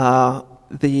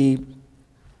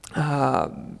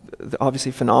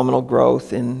 obviously phenomenal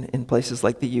growth in places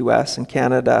like the US and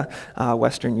Canada,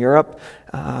 Western Europe.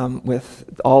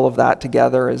 With all of that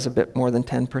together is a bit more than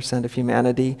 10% of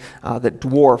humanity that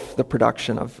dwarf the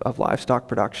production of livestock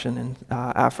production in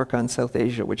Africa and South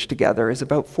Asia, which together is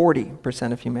about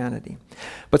 40% of humanity.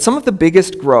 But some of the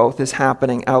biggest growth is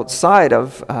happening outside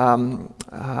of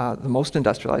the most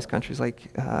industrialized countries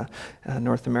like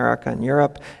North America and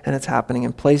Europe, and it's happening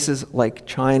in places like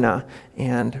China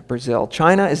and Brazil.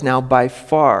 China is now by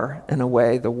far and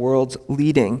away the world's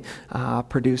leading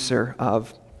producer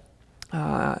of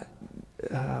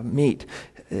meat.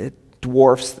 It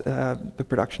dwarfs the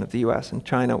production of the US and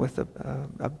China with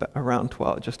around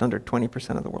just under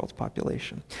 20% of the world's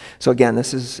population. So again,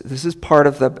 this is part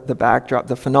of the backdrop.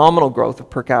 The phenomenal growth of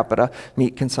per capita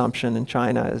meat consumption in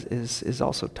China is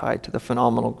also tied to the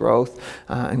phenomenal growth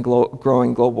and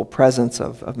growing global presence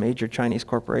of major Chinese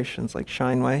corporations like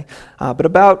Shineway. But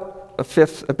about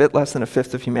a bit less than a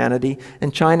fifth of humanity,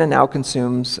 and China now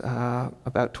consumes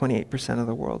about 28% of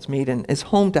the world's meat and is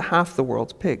home to half the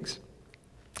world's pigs.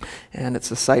 and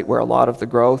it's a site where a lot of the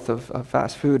growth of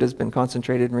fast food has been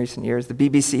concentrated in recent years. The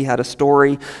BBC had a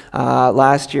story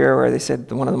last year where they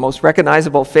said one of the most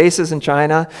recognizable faces in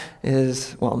China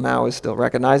is, well, Mao is still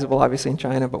recognizable, obviously, in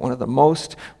China, but one of the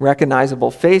most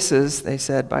recognizable faces, they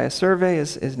said, by a survey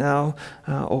is now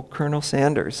Colonel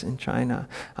Sanders in China.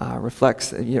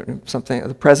 Reflects something,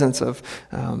 the presence of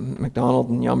McDonald's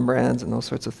and Yum brands and those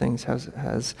sorts of things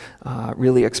has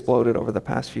really exploded over the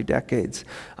past few decades.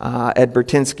 Ed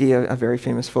Bertinsky, a very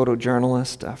famous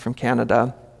photojournalist from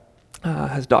Canada,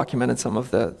 has documented some of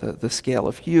the scale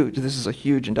of this is a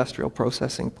huge industrial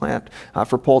processing plant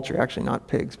for poultry, actually not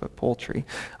pigs, but poultry.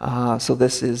 So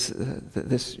this is,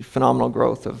 this phenomenal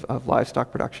growth of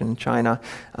livestock production in China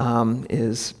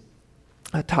is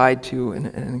tied to an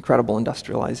incredible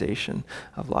industrialization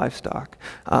of livestock.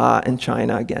 In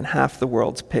China, again, half the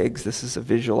world's pigs. This is a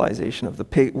visualization of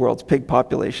the world's pig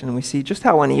population, and we see just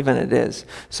how uneven it is,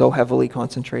 so heavily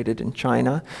concentrated in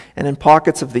China. And in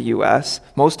pockets of the U.S.,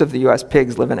 most of the U.S.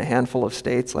 pigs live in a handful of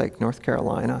states like North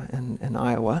Carolina and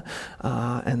Iowa.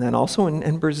 And then also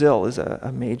in Brazil is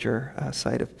a major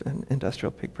site of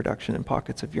industrial pig production in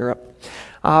pockets of Europe.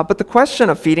 But the question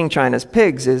of feeding China's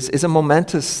pigs is a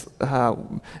momentous,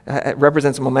 it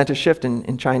represents a momentous shift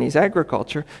in Chinese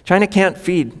agriculture. China can't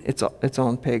feed its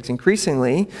own pigs.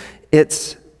 Increasingly,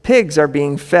 its pigs are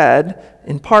being fed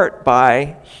in part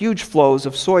by huge flows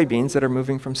of soybeans that are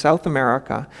moving from South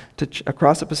America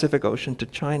across the Pacific Ocean to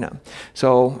China.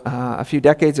 So a few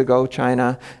decades ago,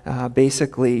 China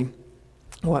basically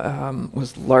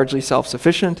was largely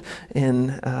self-sufficient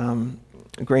in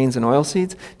grains and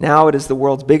oilseeds. Now it is the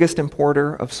world's biggest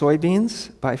importer of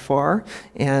soybeans by far,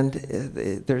 and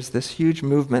there's this huge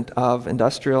movement of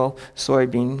industrial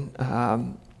soybean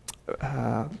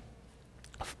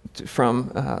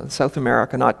from South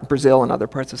America, not Brazil and other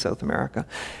parts of South America.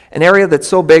 An area that's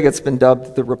so big it's been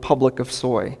dubbed the Republic of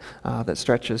Soy, that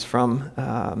stretches from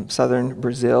southern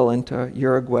Brazil into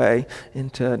Uruguay,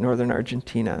 into northern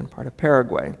Argentina and part of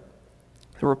Paraguay.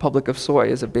 The Republic of Soy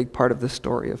is a big part of the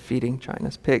story of feeding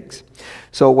China's pigs.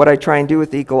 So what I try and do with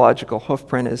the ecological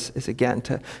hoofprint is again,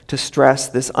 to stress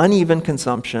this uneven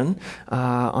consumption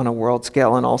on a world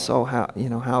scale, and also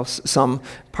how some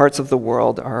parts of the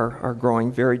world are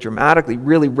growing very dramatically,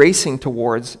 really racing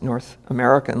towards North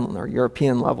American or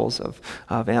European levels of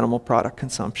animal product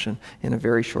consumption in a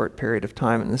very short period of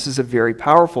time. And this is a very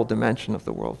powerful dimension of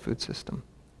the world food system.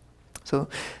 So,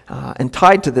 and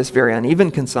tied to this very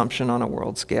uneven consumption on a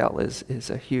world scale is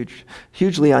a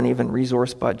hugely uneven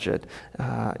resource budget,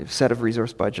 set of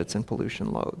resource budgets and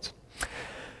pollution loads.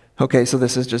 Okay, so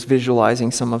this is just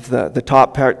visualizing some of the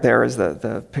top part there is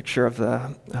the picture of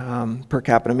the per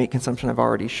capita meat consumption I've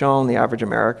already shown. The average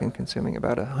American consuming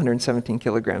about 117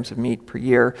 kilograms of meat per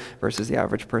year versus the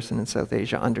average person in South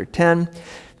Asia under 10.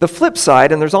 The flip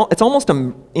side, and it's almost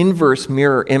an inverse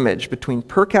mirror image between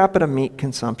per capita meat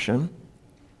consumption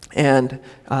and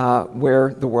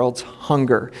where the world's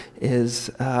hunger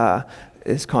is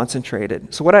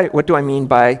concentrated. So what do I mean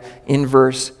by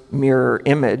inverse mirror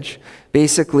image?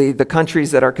 Basically, the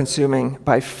countries that are consuming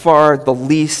by far the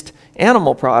least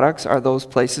animal products are those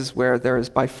places where there is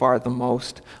by far the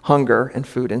most hunger and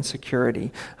food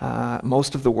insecurity.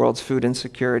 Most of the world's food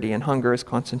insecurity and hunger is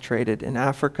concentrated in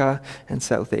Africa and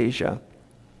South Asia,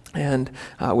 and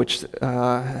which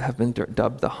have been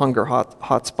dubbed the hunger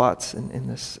hotspots in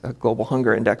this global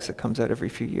hunger index that comes out every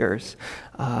few years.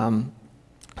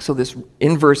 So this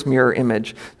inverse mirror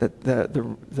image, that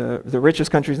the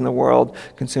richest countries in the world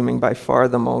consuming by far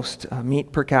the most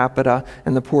meat per capita,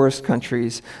 and the poorest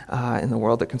countries in the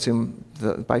world that consume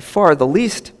by far the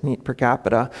least meat per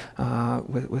capita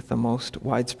with the most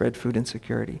widespread food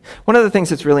insecurity. One of the things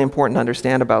that's really important to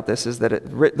understand about this is that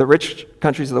the rich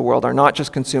countries of the world are not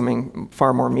just consuming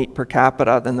far more meat per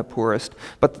capita than the poorest,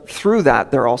 but through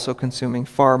that they're also consuming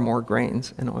far more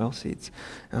grains and oilseeds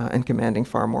and commanding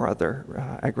far more other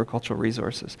agricultural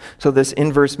resources. So this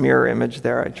inverse mirror image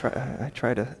there I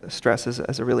try to stress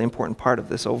as a really important part of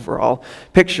this overall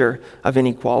picture of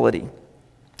inequality.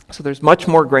 So there's much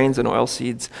more grains and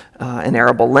oilseeds and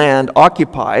arable land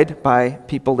occupied by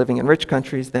people living in rich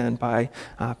countries than by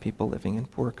people living in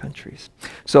poor countries.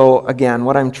 So again,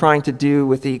 what I'm trying to do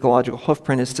with the ecological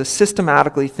hoofprint is to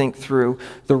systematically think through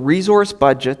the resource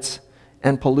budgets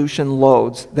and pollution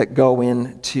loads that go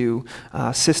into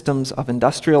systems of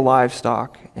industrial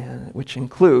livestock, which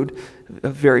include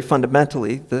very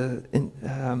fundamentally the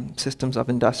systems of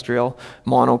industrial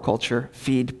monoculture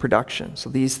feed production.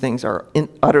 So these things are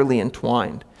utterly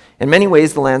entwined. In many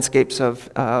ways, the landscapes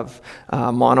of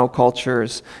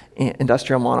monocultures,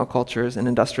 industrial monocultures and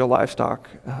industrial livestock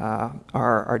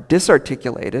are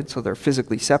disarticulated, so they're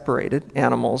physically separated.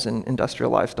 Animals in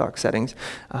industrial livestock settings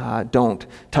don't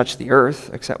touch the earth,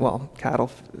 except, well,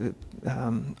 cattle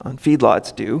on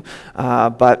feedlots do,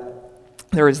 but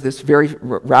there is this very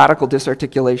radical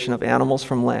disarticulation of animals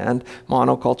from land,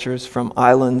 monocultures from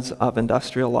islands of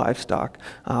industrial livestock,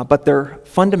 but they're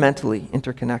fundamentally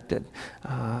interconnected.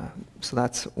 So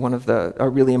that's a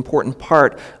really important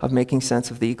part of making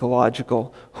sense of the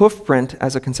ecological hoofprint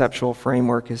as a conceptual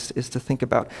framework is to think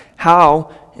about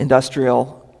how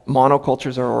industrial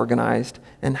monocultures are organized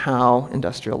and how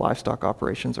industrial livestock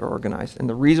operations are organized, and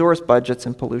the resource budgets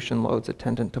and pollution loads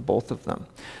attendant to both of them.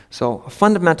 So a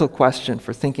fundamental question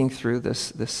for thinking through the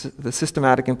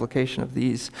systematic implication of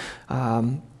these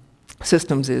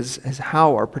systems is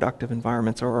how our productive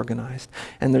environments are organized.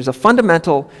 And there's a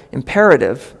fundamental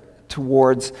imperative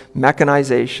towards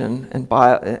mechanization, and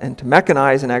to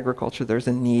mechanize in agriculture, there's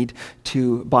a need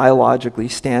to biologically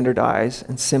standardize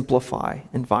and simplify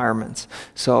environments.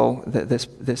 So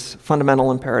this fundamental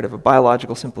imperative of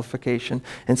biological simplification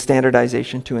and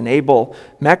standardization to enable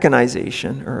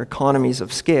mechanization or economies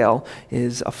of scale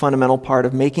is a fundamental part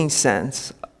of making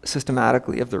sense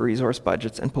systematically of the resource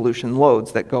budgets and pollution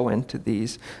loads that go into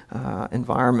these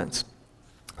environments.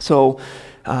 So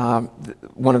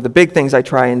one of the big things I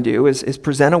try and do is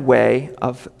present a way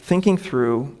of thinking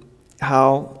through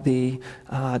how the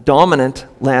dominant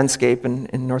landscape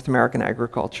in North American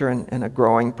agriculture and a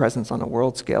growing presence on a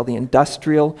world scale, the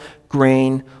industrial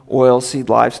grain, oilseed,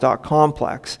 livestock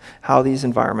complex, how these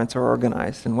environments are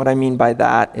organized. And what I mean by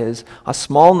that is a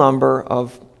small number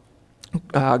of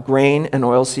grain and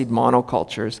oilseed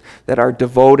monocultures that are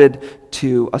devoted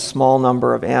to a small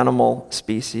number of animal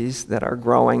species that are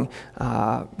growing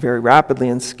very rapidly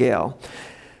in scale.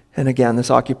 And again, this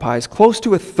occupies close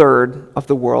to a third of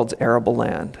the world's arable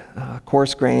land.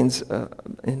 Coarse grains,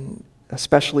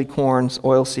 especially corns,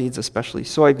 oilseeds, especially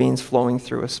soybeans, flowing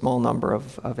through a small number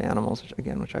of animals,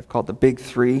 which I've called the big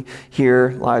three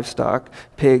here: livestock,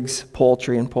 pigs,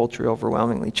 poultry, and poultry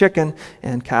overwhelmingly chicken,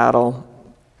 and cattle.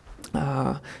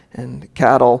 The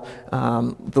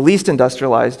least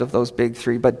industrialized of those big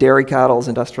three, but dairy cattle is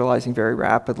industrializing very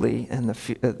rapidly, and the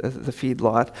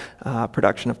feedlot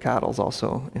production of cattle is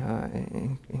also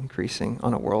increasing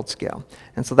on a world scale.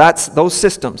 And so that's those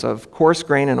systems of coarse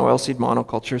grain and oilseed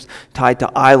monocultures tied to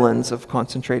islands of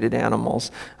concentrated animals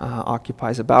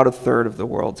occupies about a third of the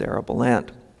world's arable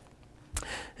land.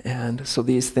 And so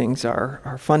these things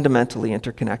are fundamentally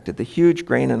interconnected. The huge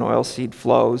grain and oilseed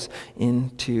flows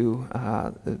into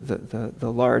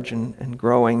the large and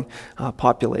growing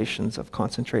populations of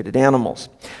concentrated animals.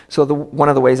 So one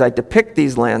of the ways I depict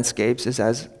these landscapes is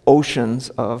as oceans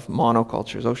of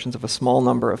monocultures, oceans of a small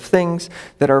number of things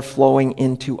that are flowing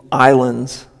into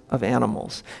islands of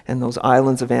animals. And those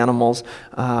islands of animals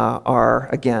are,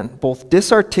 again, both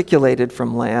disarticulated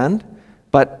from land,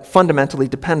 but fundamentally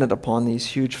dependent upon these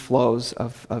huge flows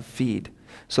of feed.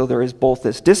 So there is both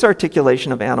this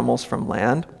disarticulation of animals from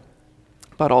land,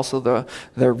 but also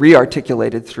they're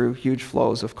rearticulated through huge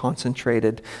flows of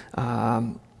concentrated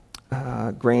grains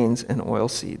and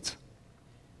oilseeds.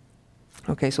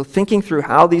 Okay, so thinking through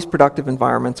how these productive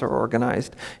environments are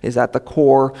organized is at the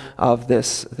core of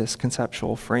this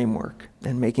conceptual framework,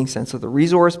 and making sense of the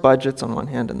resource budgets on one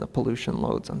hand and the pollution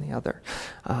loads on the other.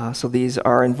 So these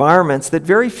are environments that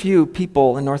very few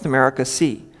people in North America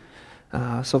see.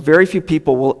 So very few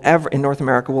people in North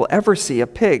America will ever see a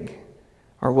pig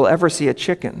or will ever see a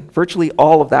chicken. Virtually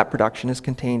all of that production is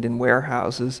contained in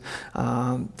warehouses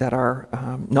that are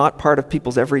not part of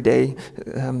people's everyday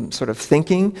sort of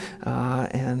thinking,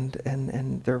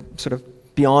 and they're sort of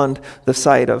beyond the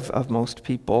sight of most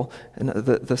people, and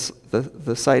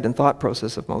the sight and thought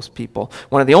process of most people.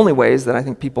 One of the only ways that I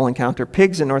think people encounter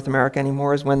pigs in North America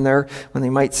anymore is when they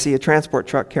might see a transport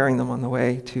truck carrying them on the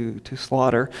way to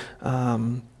slaughter.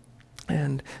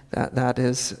 And that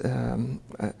is,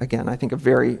 again, I think a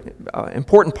very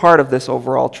important part of this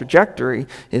overall trajectory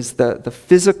is the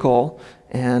physical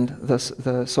and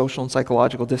the social and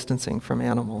psychological distancing from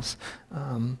animals.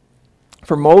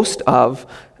 For most of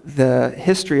the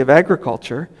history of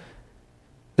agriculture,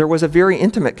 there was a very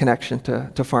intimate connection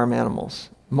to farm animals.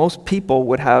 Most people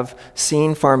would have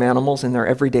seen farm animals in their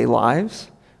everyday lives.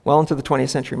 Well into the 20th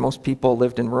century, most people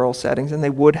lived in rural settings, and they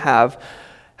would have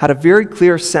had a very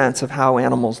clear sense of how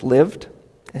animals lived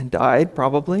and died,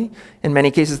 probably. In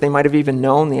many cases, they might have even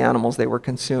known the animals they were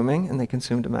consuming, and they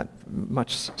consumed them at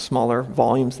much smaller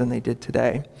volumes than they did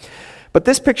today. But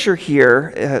this picture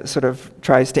here sort of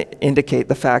tries to indicate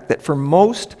the fact that for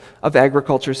most of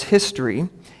agriculture's history,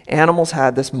 animals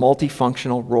had this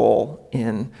multifunctional role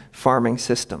in farming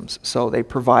systems. So they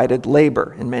provided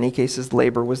labor. In many cases,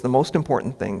 labor was the most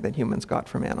important thing that humans got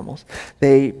from animals.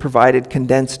 They provided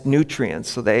condensed nutrients.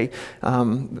 So they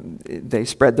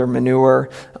spread their manure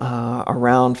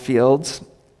around fields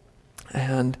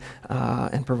and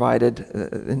provided,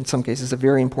 in some cases, a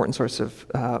very important source of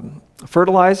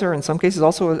fertilizer, in some cases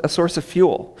also a source of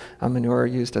fuel. Manure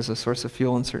used as a source of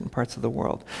fuel in certain parts of the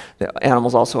world. The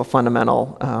animals also a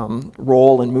fundamental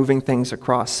role in moving things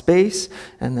across space,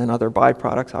 and then other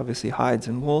byproducts, obviously hides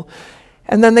and wool.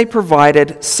 And then they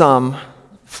provided some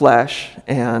flesh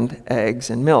and eggs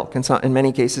and milk. And so in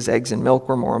many cases, eggs and milk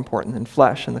were more important than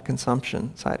flesh in the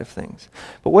consumption side of things.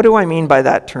 But what do I mean by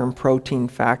that term, protein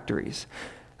factories?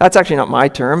 That's actually not my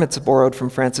term. It's borrowed from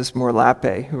Frances Moore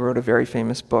Lappé, who wrote a very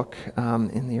famous book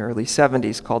in the early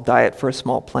 70s called Diet for a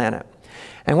Small Planet.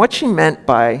 And what she meant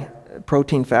by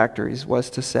protein factories was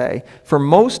to say, for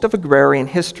most of agrarian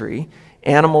history,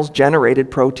 animals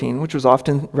generated protein, which was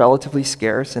often relatively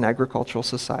scarce in agricultural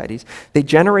societies. They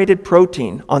generated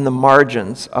protein on the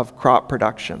margins of crop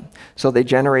production. So they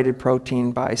generated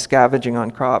protein by scavenging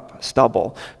on crop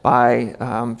stubble,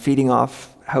 by feeding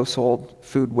off household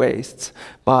food wastes,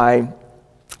 by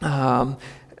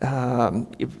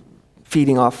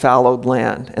feeding off fallowed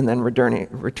land and then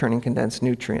returning condensed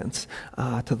nutrients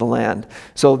to the land.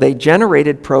 So they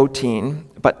generated protein,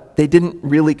 but they didn't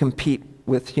really compete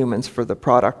with humans for the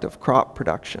product of crop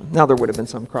production. Now, there would have been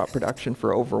some crop production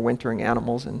for overwintering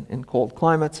animals in cold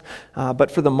climates, but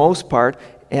for the most part,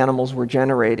 animals were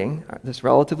generating this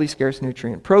relatively scarce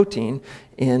nutrient protein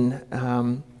in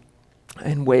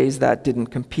ways that didn't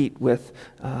compete with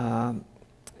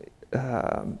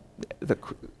the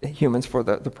humans for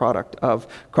the product of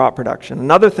crop production.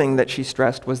 Another thing that she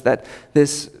stressed was that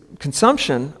this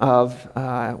consumption of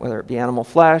whether it be animal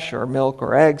flesh or milk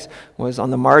or eggs was on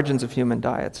the margins of human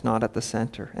diets, not at the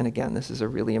center. And again, this is a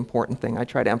really important thing I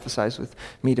try to emphasize with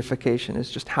meatification, is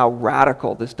just how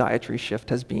radical this dietary shift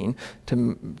has been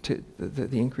to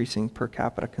the increasing per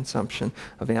capita consumption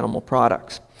of animal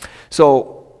products.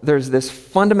 So there's this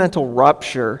fundamental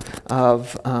rupture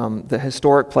of the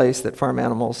historic place that farm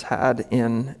animals had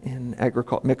in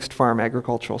mixed farm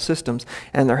agricultural systems,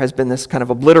 and there has been this kind of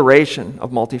obliteration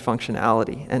of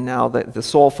multifunctionality. And now the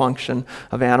sole function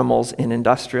of animals in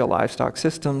industrial livestock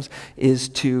systems is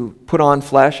to put on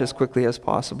flesh as quickly as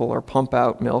possible or pump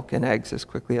out milk and eggs as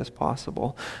quickly as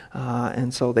possible.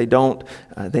 And so they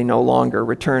no longer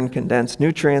return condensed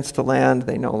nutrients to land.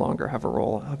 They no longer have a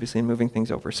role, obviously, in moving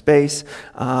things over space.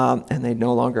 And they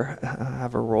no longer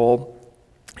have a role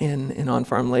in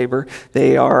on-farm labor.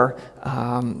 They are,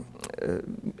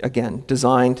 again,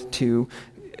 designed to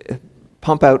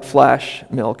pump out flesh,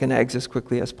 milk, and eggs as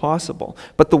quickly as possible.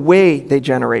 But the way they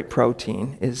generate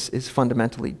protein is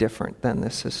fundamentally different than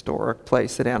this historic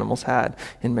place that animals had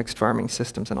in mixed farming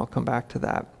systems, and I'll come back to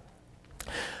that.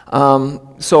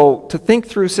 So to think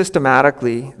through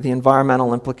systematically the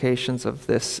environmental implications of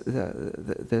this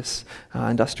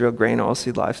industrial grain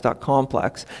oilseed livestock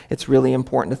complex, it's really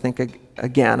important to think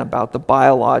again about the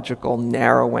biological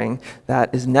narrowing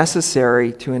that is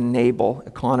necessary to enable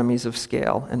economies of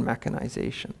scale and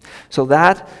mechanization. So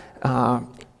that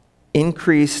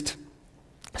increased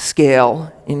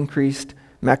scale, increased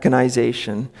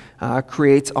mechanization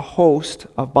creates a host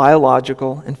of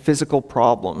biological and physical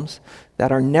problems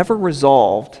that are never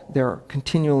resolved. They're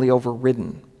continually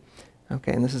overridden.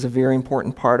 Okay, and this is a very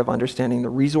important part of understanding the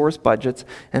resource budgets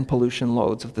and pollution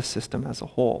loads of the system as a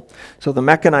whole. So the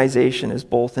mechanization is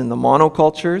both in the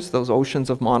monocultures, those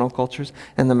oceans of monocultures,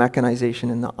 and the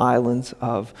mechanization in the islands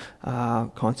of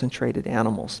concentrated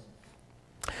animals.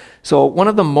 So one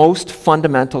of the most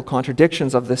fundamental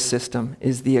contradictions of this system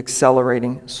is the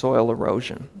accelerating soil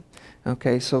erosion.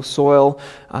 Okay, so soil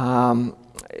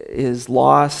is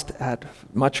lost at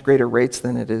much greater rates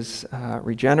than it is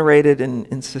regenerated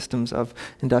in systems of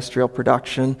industrial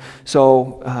production.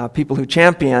 So people who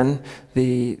champion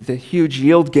the huge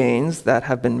yield gains that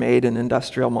have been made in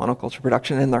industrial monoculture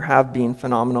production, and there have been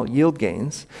phenomenal yield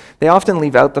gains, they often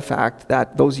leave out the fact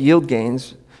that those yield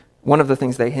gains, one of the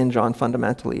things they hinge on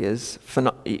fundamentally is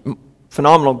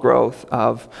phenomenal growth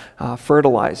of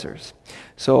fertilizers.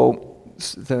 So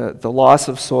the loss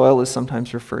of soil is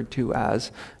sometimes referred to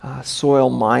as soil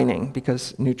mining,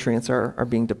 because nutrients are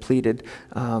being depleted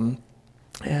and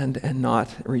not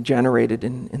regenerated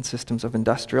in systems of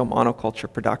industrial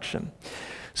monoculture production.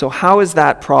 So how is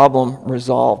that problem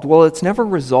resolved? Well, it's never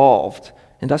resolved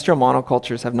industrial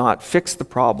monocultures have not fixed the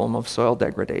problem of soil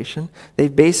degradation.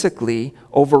 They've basically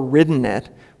overridden it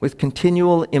with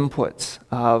continual inputs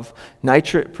of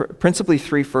principally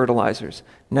 3 fertilizers: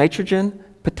 nitrogen,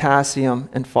 potassium,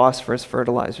 and phosphorus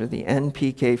fertilizer. The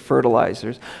NPK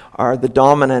fertilizers are the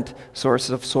dominant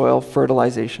sources of soil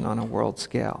fertilization on a world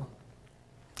scale.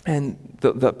 And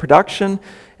the production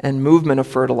and movement of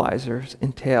fertilizers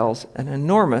entails an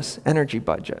enormous energy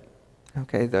budget.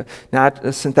 Okay, the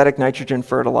synthetic nitrogen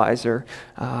fertilizer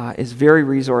is very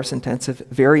resource intensive,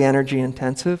 very energy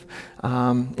intensive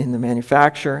in the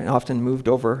manufacture, and often moved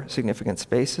over significant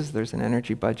spaces. There's an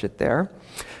energy budget there.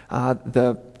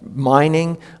 The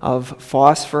mining of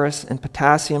phosphorus and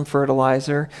potassium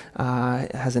fertilizer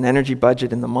has an energy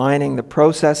budget in the mining, the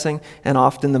processing, and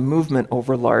often the movement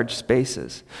over large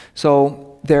spaces.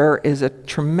 So there is a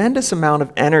tremendous amount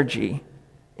of energy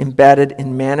embedded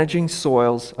in managing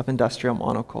soils of industrial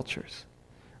monocultures.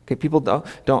 Okay, people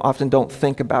often don't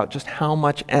think about just how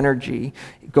much energy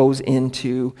goes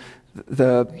into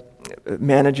the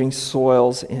managing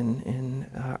soils in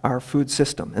our food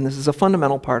system. And this is a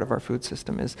fundamental part of our food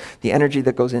system, is the energy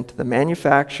that goes into the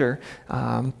manufacture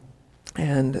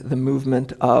and the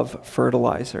movement of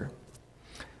fertilizer.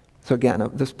 So again,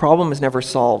 this problem is never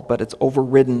solved, but it's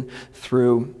overridden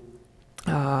through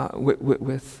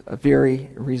with very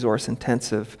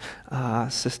resource-intensive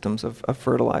systems of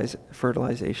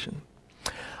fertilization.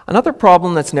 Another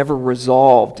problem that's never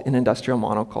resolved in industrial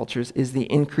monocultures is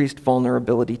the increased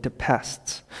vulnerability to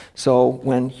pests. So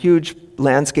when huge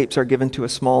landscapes are given to a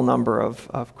small number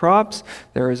of crops,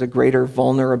 there is a greater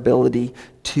vulnerability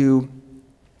to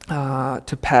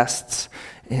pests.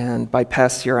 And by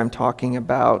pests here, I'm talking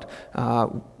about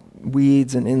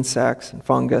weeds and insects and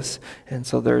fungus, and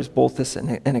so there's both this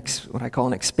what I call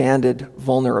an expanded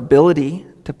vulnerability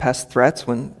to pest threats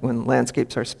when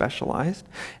landscapes are specialized,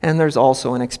 and there's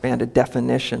also an expanded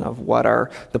definition of what are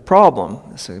the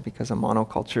problem, so because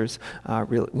monocultures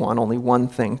really want only one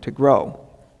thing to grow.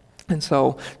 And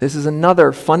so this is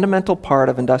another fundamental part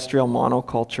of industrial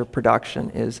monoculture production,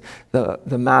 is the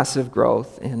massive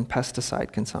growth in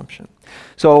pesticide consumption.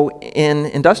 So in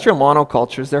industrial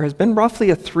monocultures, there has been roughly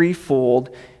a 3-fold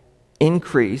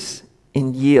increase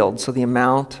in yield, so the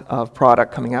amount of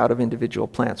product coming out of individual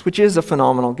plants, which is a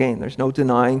phenomenal gain. There's no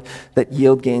denying that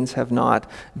yield gains have not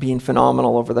been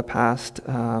phenomenal over the past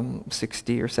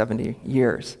 60 or 70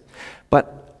 years.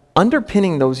 But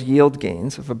underpinning those yield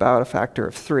gains of about a factor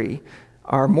of 3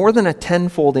 are more than a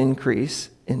 10-fold increase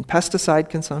in pesticide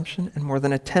consumption and more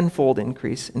than a 10-fold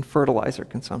increase in fertilizer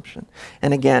consumption.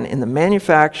 And again, in the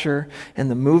manufacture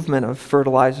and the movement of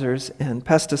fertilizers and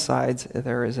pesticides,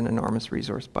 there is an enormous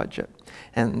resource budget.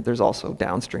 And there's also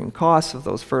downstream costs of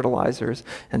those fertilizers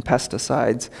and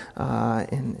pesticides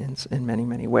in many,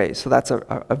 many ways. So that's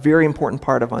a very important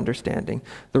part of understanding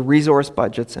the resource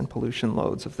budgets and pollution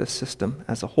loads of this system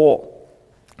as a whole,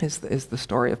 is the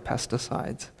story of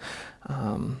pesticides.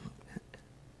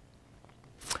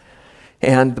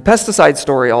 And the pesticide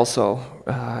story also,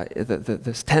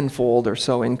 this 10-fold or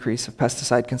so increase of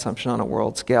pesticide consumption on a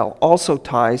world scale, also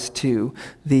ties to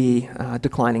the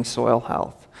declining soil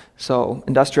health. So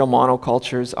industrial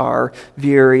monocultures are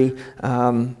very,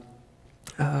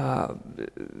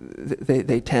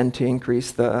 they tend to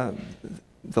increase the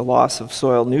loss of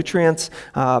soil nutrients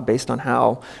based on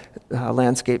how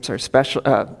landscapes are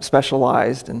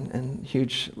specialized and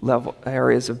huge level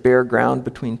areas of bare ground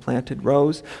between planted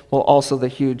rows. Well, also the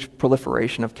huge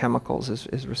proliferation of chemicals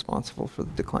is responsible for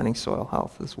the declining soil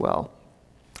health as well.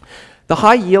 The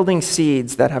high-yielding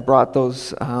seeds that have brought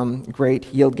those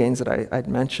great yield gains that I'd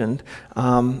mentioned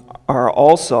are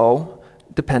also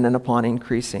dependent upon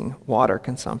increasing water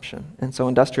consumption. And so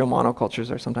industrial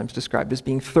monocultures are sometimes described as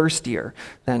being thirstier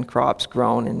than crops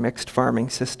grown in mixed farming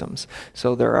systems.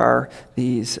 So there are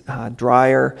these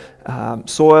drier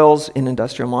soils in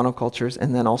industrial monocultures,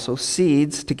 and then also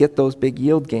seeds, to get those big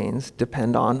yield gains,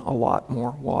 depend on a lot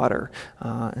more water.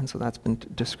 And so that's been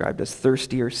described as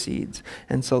thirstier seeds.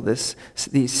 And so these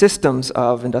systems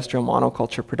of industrial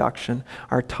monoculture production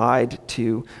are tied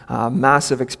to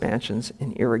massive expansions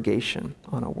in irrigation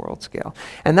on a world scale.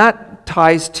 And that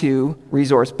ties to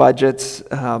resource budgets,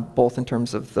 both in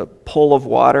terms of the pull of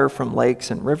water from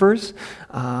lakes and rivers,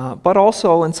 but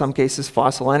also in some cases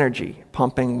fossil energy,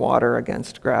 pumping water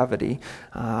against gravity,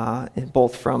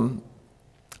 both from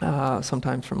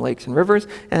sometimes from lakes and rivers,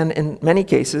 and in many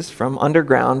cases from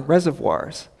underground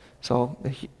reservoirs. So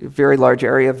a very large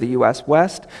area of the US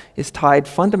West is tied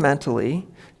fundamentally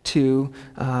to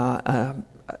an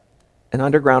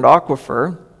underground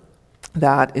aquifer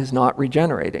that is not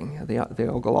regenerating, the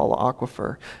Ogallala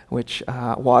Aquifer, which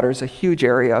waters a huge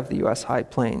area of the U.S. high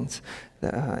plains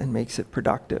and makes it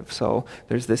productive. So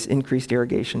there's this increased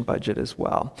irrigation budget as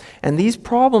well. And these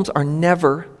problems are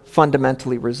never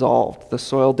fundamentally resolved. The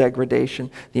soil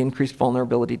degradation, the increased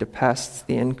vulnerability to pests,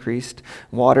 the increased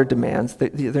water demands,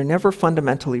 they're never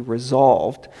fundamentally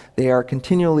resolved. They are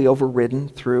continually overridden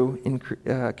through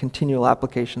continual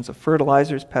applications of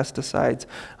fertilizers, pesticides,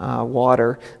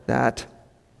 water that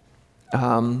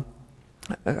are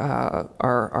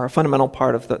a fundamental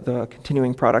part of the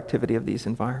continuing productivity of these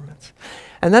environments.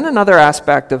 And then another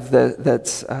aspect of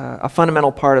that's a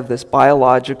fundamental part of this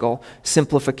biological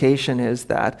simplification is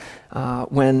that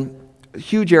when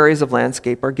huge areas of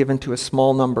landscape are given to a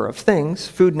small number of things,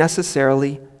 food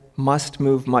necessarily must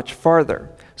move much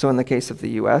farther. So in the case of the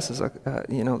U.S.,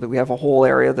 that we have a whole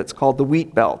area that's called the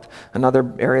wheat belt,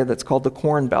 another area that's called the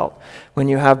corn belt. When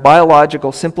you have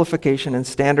biological simplification and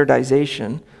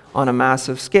standardization on a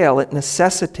massive scale, it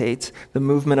necessitates the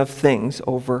movement of things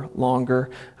over longer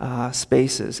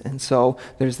spaces. And so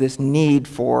there's this need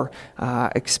for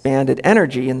expanded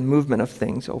energy in the movement of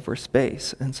things over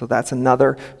space. And so that's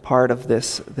another part of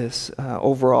this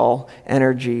overall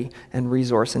energy and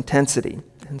resource intensity.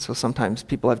 And so sometimes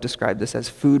people have described this as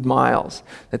food miles,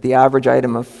 that the average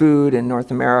item of food in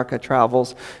North America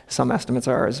travels, some estimates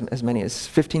are as many as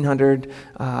 1,500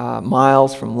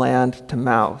 miles from land to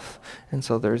mouth. And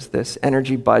so there's this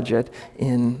energy budget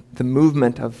in the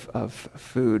movement of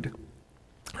food.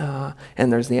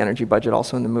 And there's the energy budget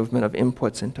also in the movement of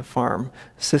inputs into farm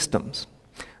systems.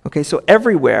 Okay, so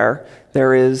everywhere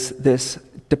there is this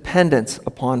dependence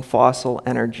upon fossil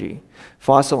energy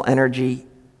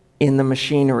in the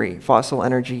machinery, fossil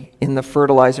energy in the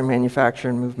fertilizer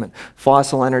manufacturing movement,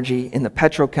 fossil energy in the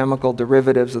petrochemical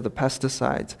derivatives of the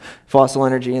pesticides, fossil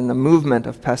energy in the movement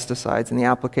of pesticides and the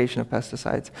application of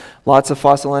pesticides, lots of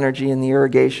fossil energy in the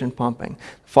irrigation pumping,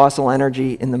 fossil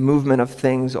energy in the movement of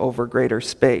things over greater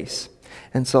space.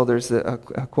 And so there's a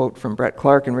quote from Brett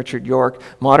Clark and Richard York: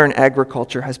 modern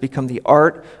agriculture has become the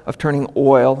art of turning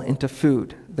oil into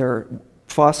food.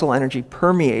 Fossil energy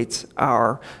permeates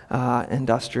our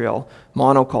industrial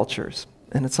monocultures,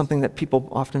 and it's something that people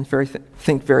often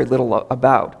think very little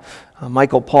about.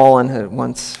 Michael Pollan had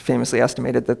once famously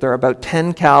estimated that there are about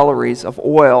 10 calories of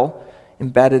oil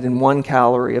embedded in 1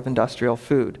 calorie of industrial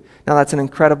food. Now that's an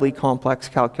incredibly complex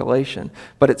calculation,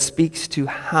 but it speaks to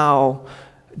how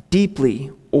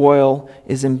deeply oil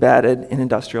is embedded in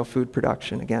industrial food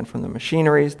production, again, from the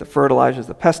machineries, the fertilizers,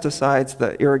 the pesticides,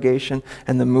 the irrigation,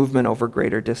 and the movement over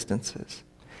greater distances.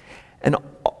 And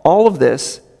all of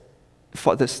this,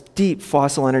 this deep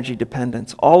fossil energy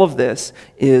dependence, all of this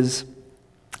is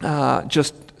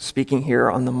just speaking here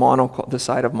on the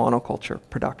side of monoculture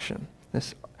production.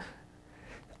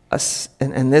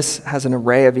 And this has an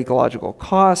array of ecological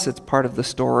costs. It's part of the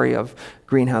story of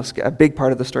a big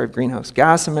part of the story of greenhouse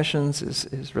gas emissions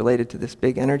is related to this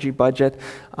big energy budget.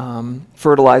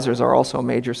 Fertilizers are also a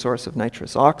major source of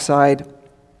nitrous oxide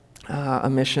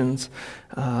emissions.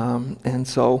 And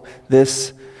so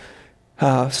this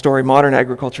story, modern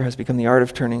agriculture has become the art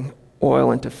of turning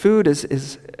oil into food,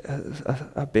 is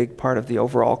a big part of the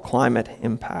overall climate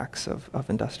impacts of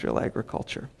industrial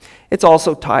agriculture. It's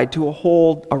also tied to a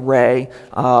whole array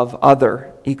of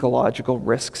other ecological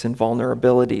risks and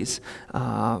vulnerabilities,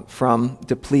 from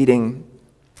depleting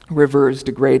rivers,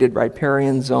 degraded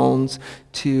riparian zones,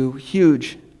 to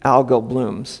huge algal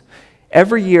blooms.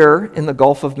 Every year in the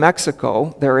Gulf of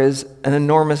Mexico, there is an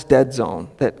enormous dead zone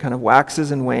that kind of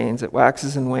waxes and wanes,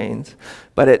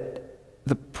 but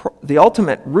the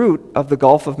ultimate root of the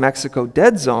Gulf of Mexico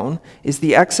dead zone is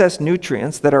the excess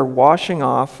nutrients that are washing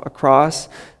off across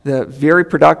the very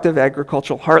productive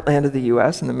agricultural heartland of the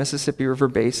U.S. and the Mississippi River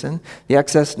Basin, the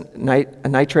excess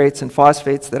nitrates and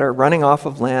phosphates that are running off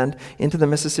of land into the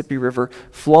Mississippi River,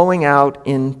 flowing out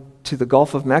into the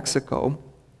Gulf of Mexico,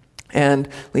 and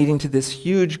leading to this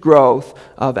huge growth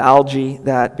of algae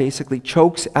that basically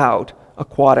chokes out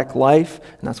aquatic life,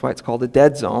 and that's why it's called a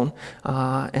dead zone.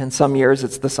 And some years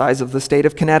it's the size of the state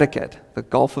of Connecticut, the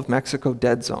Gulf of Mexico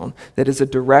dead zone, that is a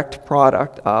direct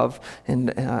product of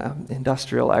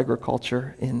industrial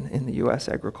agriculture in the U.S.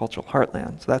 agricultural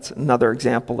heartland. So that's another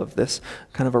example of this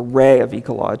kind of array of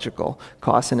ecological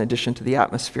costs in addition to the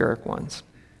atmospheric ones.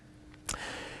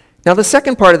 Now, the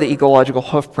second part of the ecological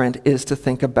hoofprint is to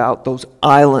think about those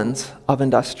islands of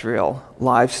industrial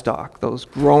livestock, those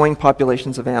growing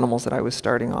populations of animals that I was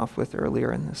starting off with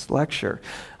earlier in this lecture.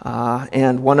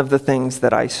 And one of the things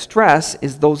that I stress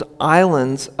is those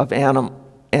islands of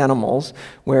animals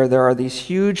where there are these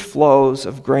huge flows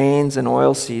of grains and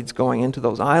oilseeds going into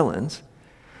those islands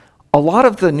a lot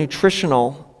of the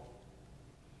nutritional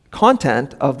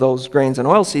content of those grains and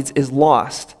oilseeds is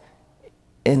lost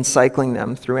in cycling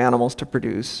them through animals to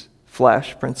produce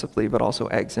flesh principally, but also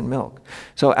eggs and milk.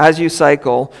 So as you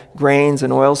cycle grains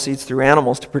and oilseeds through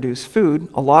animals to produce food,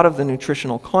 a lot of the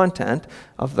nutritional content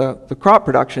of the crop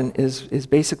production is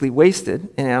basically wasted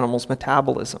in animals'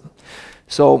 metabolism.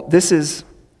 So this is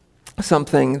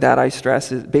something that I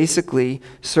stress is basically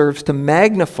serves to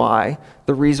magnify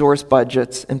the resource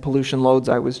budgets and pollution loads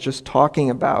I was just talking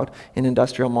about in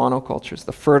industrial monocultures.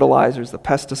 The fertilizers, the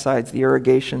pesticides, the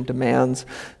irrigation demands,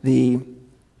 the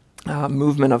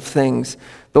movement of things.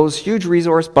 Those huge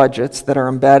resource budgets that are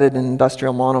embedded in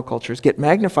industrial monocultures get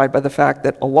magnified by the fact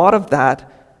that a lot of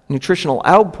that nutritional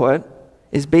output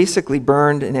is basically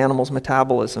burned in animals'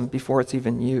 metabolism before it's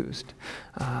even used.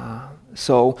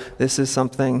 So this is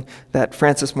something that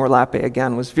Frances Moore Lappe,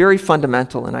 again, was very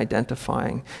fundamental in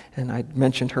identifying. And I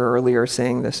mentioned her earlier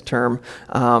saying this term,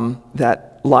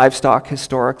 that livestock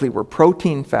historically were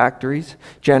protein factories,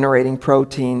 generating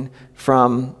protein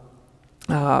from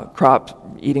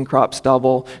eating crop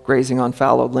stubble, grazing on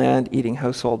fallowed land, eating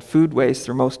household food waste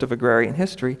through most of agrarian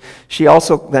history. She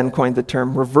also then coined the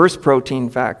term reverse protein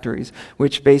factories,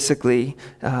 which basically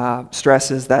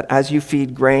stresses that as you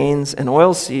feed grains and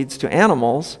oilseeds to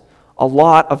animals, a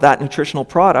lot of that nutritional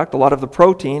product, a lot of the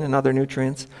protein and other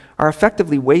nutrients are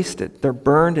effectively wasted. They're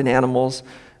burned in animals'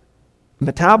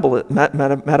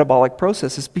 metabolic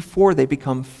processes before they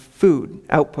become food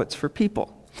outputs for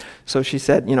people. So she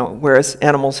said, whereas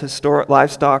animals,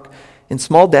 livestock in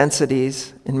small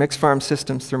densities in mixed farm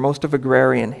systems through most of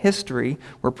agrarian history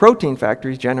were protein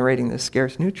factories generating this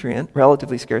scarce nutrient,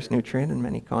 relatively scarce nutrient in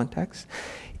many contexts.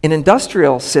 In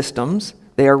industrial systems,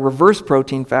 they are reverse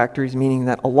protein factories, meaning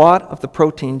that a lot of the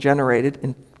protein generated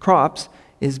in crops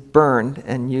is burned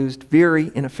and used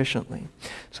very inefficiently.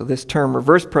 So this term,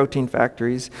 reverse protein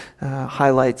factories,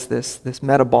 highlights this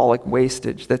metabolic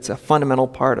wastage that's a fundamental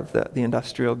part of the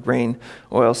industrial grain,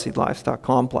 oilseed, livestock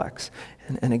complex.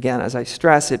 And again, as I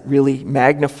stress, it really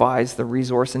magnifies the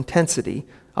resource intensity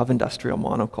of industrial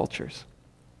monocultures.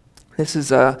 This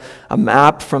is a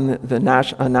map from the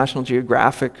National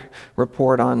Geographic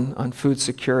report on food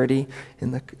security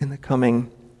in the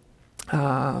coming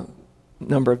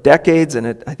number of decades, and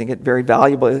I think it very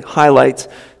valuable. It highlights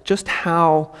just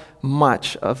how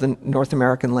much of the North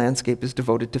American landscape is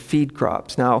devoted to feed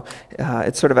crops. Now,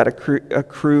 it's sort of at a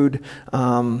crude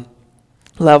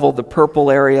level. The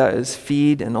purple area is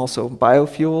feed and also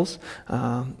biofuels.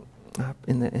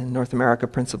 In North America,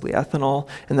 principally ethanol,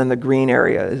 and then the green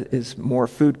area is more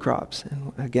food crops.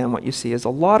 And again, what you see is a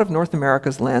lot of North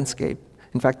America's landscape.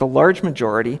 In fact, the large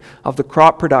majority of the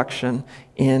crop production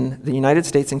in the United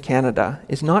States and Canada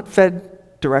is not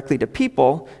fed directly to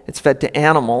people, it's fed to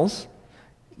animals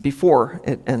before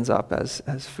it ends up as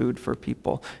food for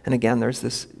people. And again, there's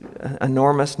this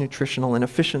enormous nutritional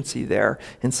inefficiency there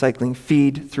in cycling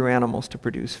feed through animals to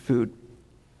produce food.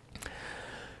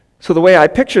 So the way I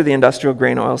picture the industrial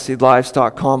grain oilseed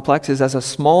livestock complex is as a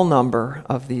small number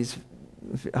of these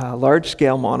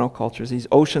large-scale monocultures, these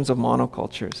oceans of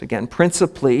monocultures, again,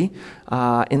 principally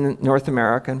in North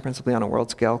America and principally on a world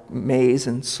scale, maize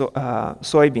and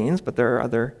soybeans, but there are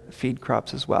other feed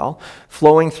crops as well,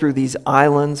 flowing through these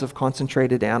islands of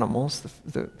concentrated animals,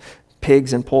 the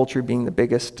pigs and poultry being the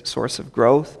biggest source of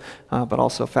growth, but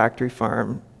also factory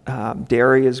farm.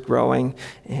 Dairy is growing,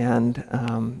 and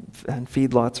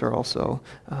feedlots are also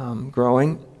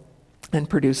growing and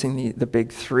producing the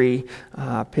big three,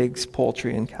 pigs,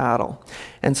 poultry, and cattle.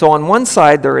 And so on one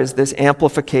side, there is this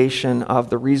amplification of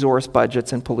the resource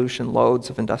budgets and pollution loads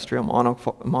of industrial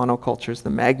monocultures, the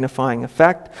magnifying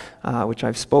effect, which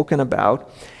I've spoken about.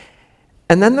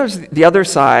 And then there's the other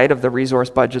side of the resource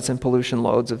budgets and pollution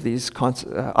loads of these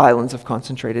islands of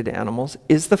concentrated animals,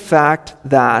 is the fact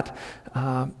that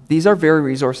these are very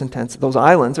resource intensive, those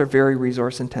islands are very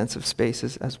resource intensive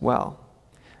spaces as well.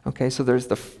 Okay, so there's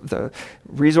the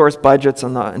resource budgets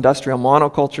on the industrial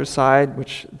monoculture side,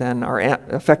 which then are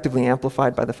effectively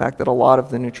amplified by the fact that a lot of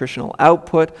the nutritional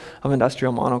output of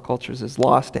industrial monocultures is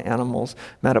lost to animals'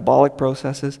 metabolic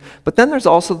processes. But then there's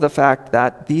also the fact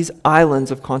that these islands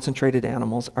of concentrated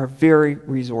animals are very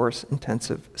resource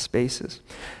intensive spaces.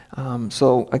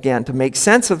 So again, to make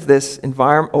sense of this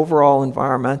overall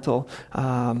environmental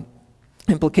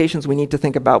implications, we need to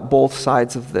think about both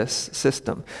sides of this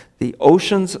system. The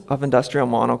oceans of industrial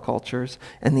monocultures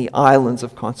and the islands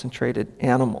of concentrated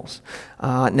animals.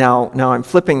 Now I'm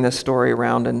flipping this story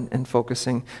around and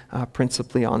focusing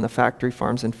principally on the factory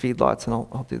farms and feedlots, and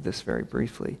I'll do this very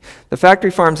briefly. The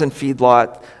factory farms and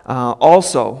feedlot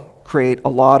also create a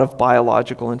lot of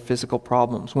biological and physical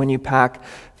problems. When you pack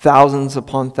thousands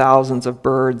upon thousands of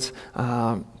birds,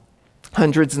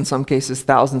 hundreds, in some cases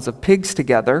thousands of pigs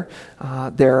together,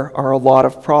 there are a lot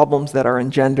of problems that are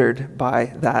engendered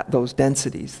by those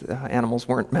densities. Animals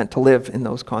weren't meant to live in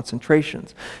those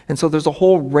concentrations. And so there's a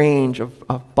whole range of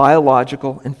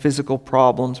biological and physical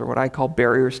problems, or what I call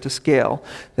barriers to scale,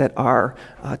 that are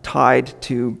tied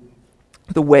to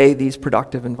the way these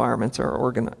productive environments are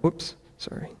organized.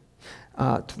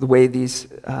 To the way these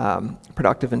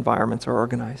productive environments are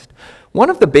organized. One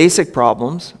of the basic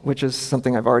problems, which is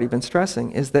something I've already been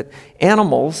stressing, is that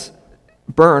animals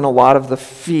burn a lot of the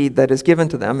feed that is given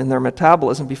to them in their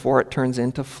metabolism before it turns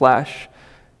into flesh,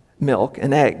 milk,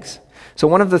 and eggs. So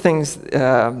one of the things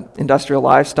industrial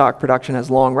livestock production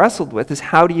has long wrestled with is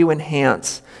how do you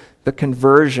enhance the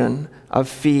conversion of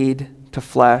feed to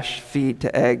flesh, feed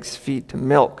to eggs, feed to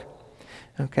milk.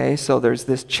 Okay, so there's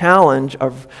this challenge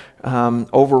of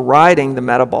overriding the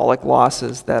metabolic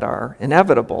losses that are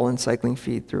inevitable in cycling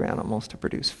feed through animals to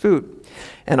produce food,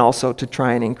 and also to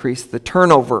try and increase the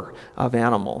turnover of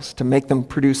animals, to make them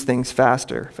produce things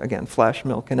faster, again, flesh,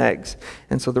 milk, and eggs.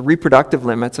 And so the reproductive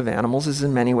limits of animals is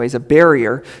in many ways a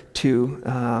barrier to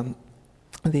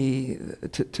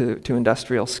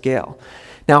industrial scale.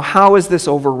 Now, how is this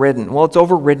overridden? Well, it's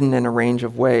overridden in a range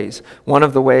of ways. One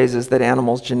of the ways is that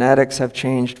animals' genetics have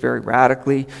changed very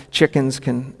radically. Chickens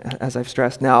can, as I've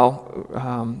stressed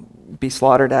now, be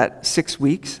slaughtered at 6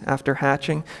 weeks after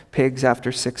hatching, pigs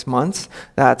after 6 months.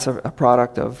 That's a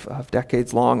product of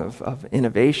decades long of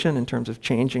innovation in terms of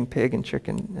changing pig and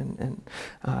chicken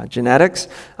and genetics.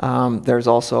 There's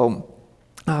also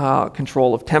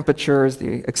control of temperatures,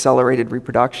 the accelerated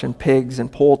reproduction. Pigs and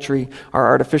poultry are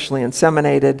artificially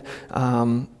inseminated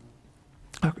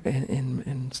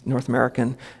in North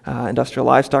American industrial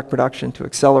livestock production to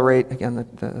accelerate, again,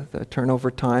 the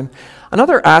turnover time.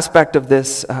 Another aspect of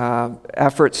this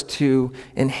efforts to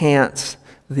enhance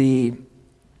the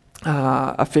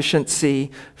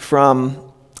efficiency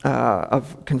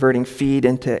of converting feed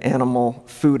into animal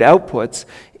food outputs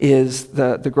is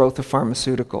the growth of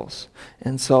pharmaceuticals.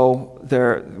 And so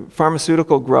their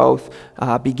pharmaceutical growth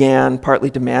began partly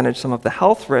to manage some of the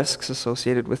health risks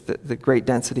associated with the great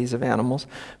densities of animals.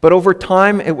 But over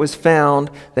time, it was found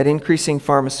that increasing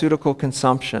pharmaceutical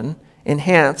consumption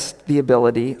enhanced the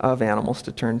ability of animals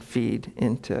to turn feed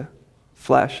into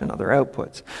flesh and other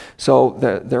outputs. So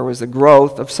there was a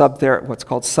growth of what's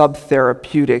called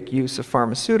subtherapeutic use of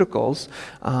pharmaceuticals.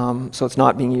 So it's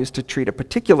not being used to treat a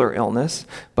particular illness,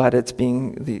 but it's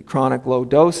being the chronic low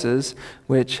doses,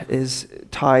 which is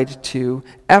tied to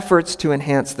efforts to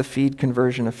enhance the feed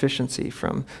conversion efficiency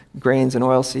from grains and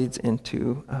oilseeds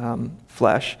into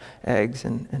flesh, eggs,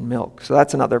 and milk. So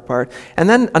that's another part. And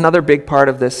then another big part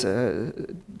of this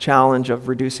challenge of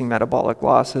reducing metabolic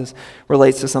losses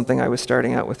relates to something I was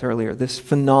starting out with earlier, this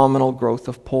phenomenal growth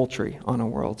of poultry on a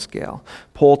world scale.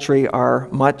 Poultry are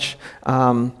much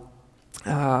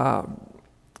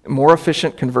more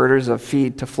efficient converters of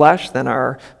feed to flesh than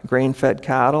are grain-fed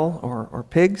cattle or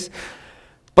pigs.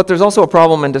 But there's also a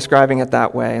problem in describing it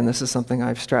that way, and this is something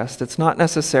I've stressed. It's not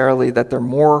necessarily that they're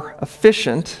more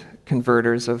efficient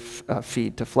converters of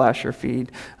feed to flesh or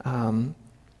feed to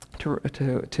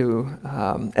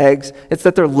eggs. It's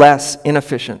that they're less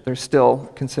inefficient. There's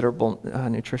still considerable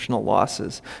nutritional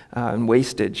losses and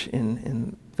wastage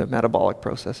in the metabolic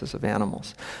processes of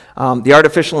animals. The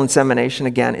artificial insemination,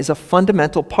 again, is a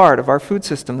fundamental part of our food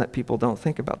system that people don't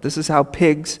think about. This is how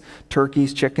pigs,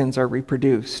 turkeys, chickens are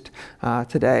reproduced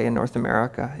today in North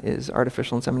America, is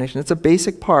artificial insemination. It's a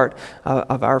basic part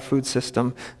of our food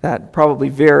system that probably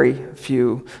very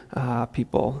few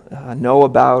people know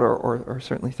about or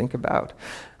certainly think about.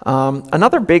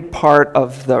 Another big part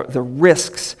of the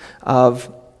risks of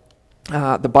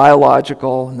the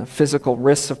biological and the physical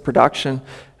risks of production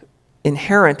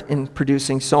inherent in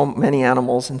producing so many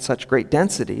animals in such great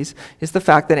densities is the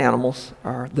fact that animals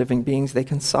are living beings. They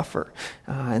can suffer.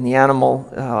 And the animal,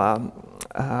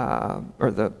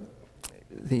 or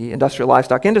the industrial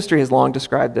livestock industry has long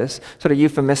described this sort of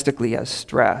euphemistically as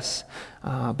stress.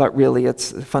 But really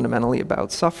it's fundamentally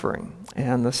about suffering.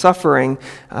 And the suffering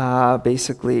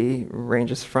basically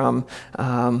ranges from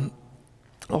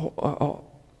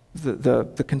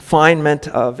the confinement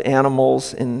of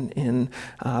animals in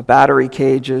battery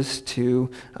cages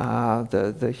to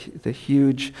the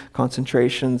huge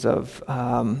concentrations of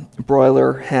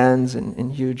broiler hens in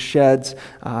huge sheds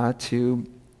to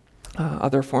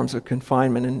other forms of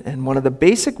confinement. And one of the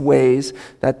basic ways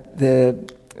that the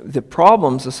the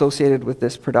problems associated with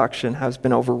this production has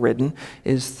been overridden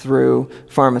is through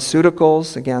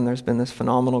pharmaceuticals. Again, there's been this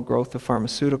phenomenal growth of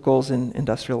pharmaceuticals in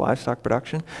industrial livestock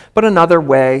production. But another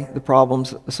way, the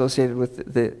problems associated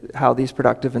with how these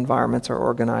productive environments are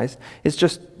organized is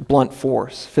just blunt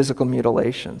force, physical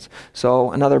mutilations.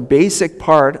 So another basic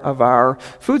part of our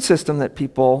food system that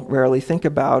people rarely think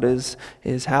about is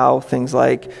how things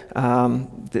like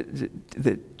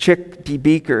the chick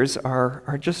debeakers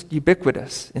are just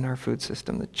ubiquitous in our food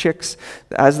system. The chicks,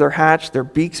 as they're hatched, their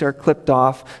beaks are clipped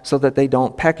off so that they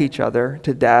don't peck each other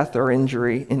to death or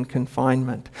injury in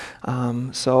confinement.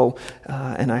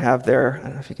 And I have there, I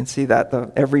don't know if you can see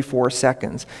that, every 4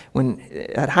 seconds. When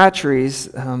at hatcheries,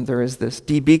 there is this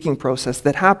debeaking process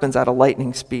that happens at a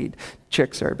lightning speed.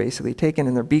 Chicks are basically taken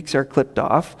and their beaks are clipped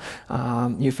off,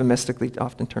 euphemistically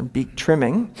often termed beak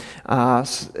trimming.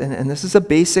 And this is a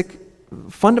basic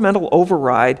fundamental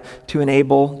override to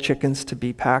enable chickens to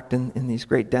be packed in these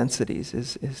great densities,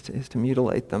 is to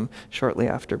mutilate them shortly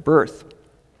after birth.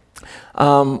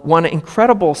 One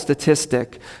incredible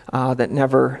statistic that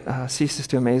never ceases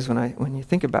to amaze when you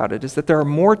think about it is that there are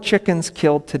more chickens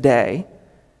killed today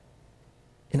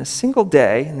in a single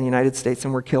day in the United States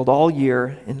than were killed all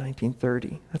year in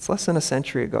 1930. That's less than a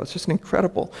century ago. It's just an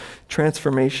incredible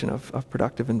transformation of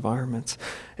productive environments.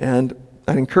 And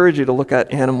I'd encourage you to look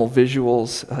at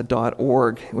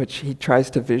animalvisuals.org, which he tries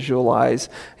to visualize.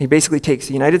 He basically takes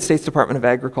the United States Department of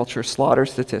Agriculture slaughter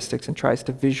statistics and tries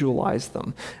to visualize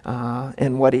them.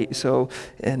 And what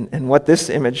this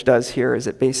image does here is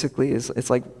it basically is, it's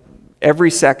like every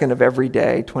second of every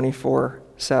day,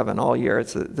 24/7 all year.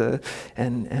 It's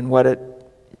and what it,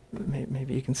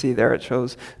 maybe you can see there, it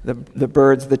shows the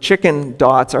birds. The chicken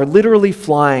dots are literally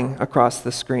flying across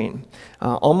the screen.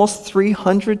 Almost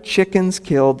 300 chickens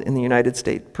killed in the United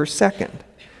States per second,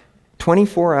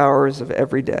 24 hours of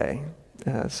every day.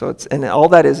 And all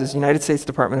that is United States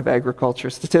Department of Agriculture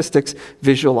statistics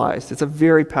visualized. It's a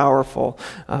very powerful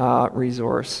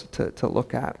resource to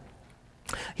look at.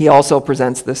 He also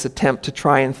presents this attempt to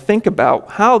try and think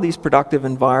about how these productive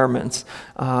environments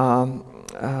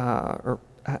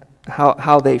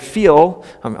how they feel.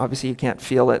 Obviously, you can't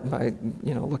feel it by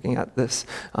looking at this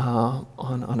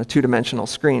on a two-dimensional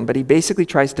screen. But he basically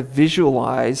tries to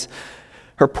visualize,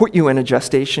 or put you in a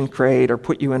gestation crate, or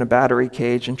put you in a battery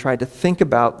cage, and try to think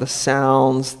about the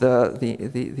sounds,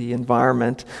 the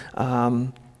environment.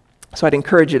 So I'd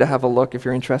encourage you to have a look if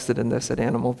you're interested in this at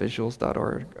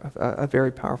animalvisuals.org, a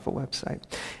very powerful website.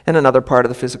 And another part of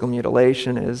the physical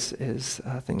mutilation is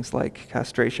things like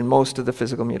castration. Most of the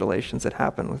physical mutilations that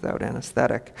happen without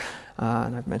anesthetic,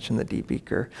 and I've mentioned the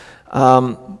debeaker.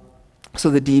 So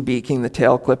the debeaking, the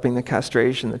tail clipping, the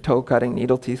castration, the toe cutting,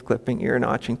 needle teeth clipping, ear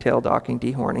notching, tail docking,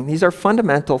 dehorning. These are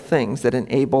fundamental things that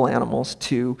enable animals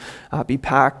to be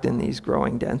packed in these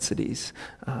growing densities.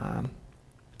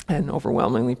 And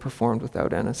overwhelmingly performed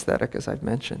without anesthetic, as I've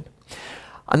mentioned.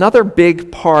 Another big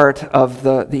part of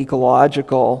the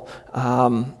ecological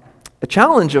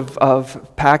challenge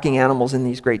of packing animals in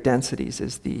these great densities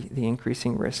is the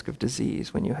increasing risk of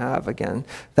disease. When you have, again,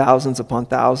 thousands upon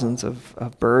thousands of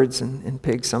birds and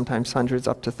pigs, sometimes hundreds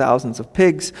up to thousands of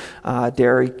pigs,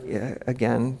 dairy,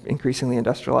 again, increasingly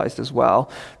industrialized as well.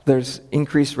 There's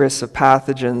increased risks of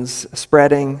pathogens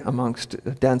spreading amongst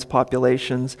dense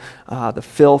populations, the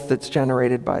filth that's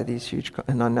generated by these huge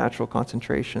and unnatural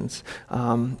concentrations.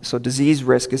 So disease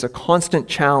risk is a constant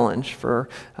challenge for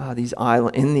these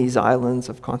islands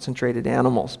of concentrated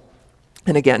animals.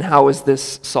 And again, how is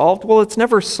this solved? Well, it's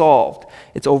never solved.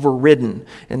 It's overridden,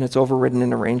 and it's overridden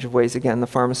in a range of ways. Again, the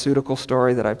pharmaceutical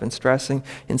story that I've been stressing.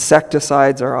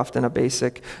 Insecticides are often a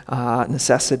basic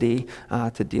necessity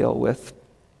to deal with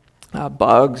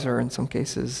bugs, or in some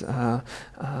cases,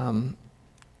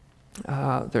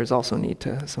 there's also need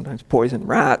to sometimes poison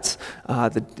rats.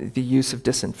 The use of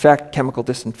chemical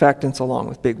disinfectants, along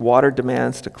with big water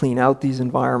demands to clean out these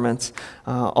environments.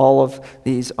 All of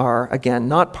these are, again,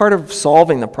 not part of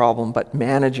solving the problem, but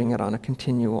managing it on a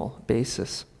continual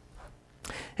basis.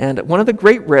 And one of the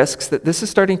great risks that this is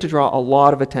starting to draw a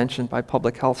lot of attention by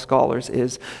public health scholars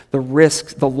is the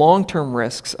long-term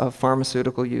risks of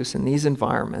pharmaceutical use in these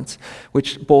environments,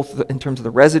 which both in terms of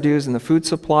the residues in the food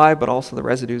supply, but also the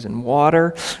residues in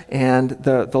water, and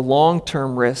the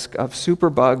long-term risk of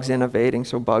superbugs innovating,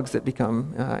 so bugs that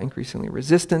become increasingly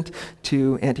resistant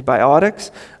to antibiotics.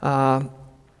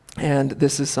 And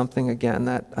this is something, again,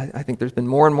 that I think there's been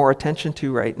more and more attention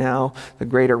to right now, the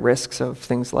greater risks of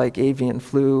things like avian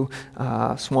flu,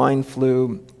 swine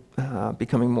flu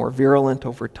becoming more virulent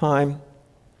over time,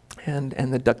 and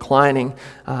the declining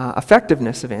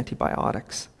effectiveness of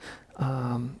antibiotics.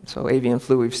 So avian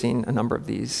flu, we've seen a number of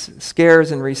these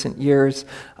scares in recent years.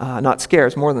 Not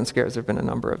scares, more than scares. There have been a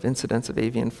number of incidents of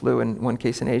avian flu. In one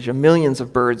case in Asia, millions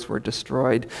of birds were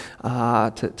destroyed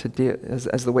as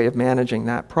the way of managing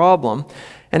that problem.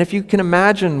 And if you can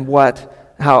imagine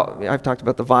how I've talked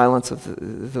about the violence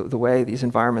of the way these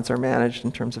environments are managed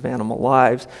in terms of animal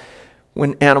lives,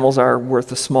 when animals are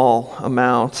worth a small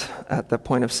amount at the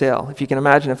point of sale. If you can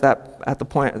imagine if that, at the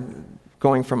point,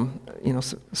 going from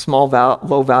small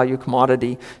low value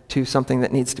commodity to something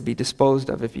that needs to be disposed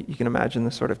of, if you can imagine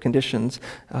the sort of conditions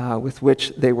with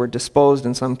which they were disposed,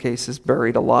 in some cases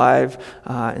buried alive,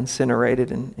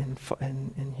 incinerated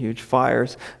in huge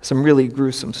fires. Some really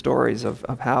gruesome stories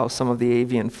of how some of the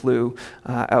avian flu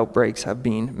outbreaks have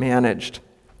been managed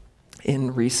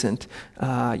in recent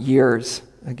years.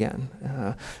 Again,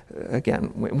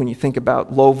 when you think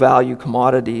about low-value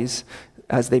commodities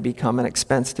as they become an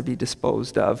expense to be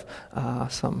disposed of,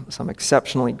 some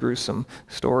exceptionally gruesome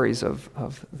stories of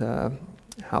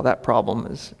how that problem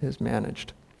is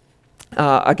managed.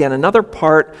 Again, another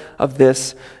part of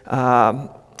this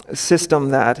system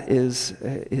that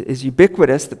is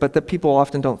ubiquitous, but that people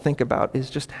often don't think about, is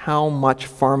just how much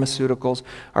pharmaceuticals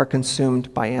are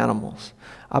consumed by animals.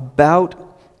 About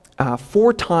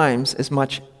 4 times as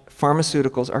much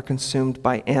pharmaceuticals are consumed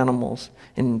by animals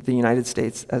in the United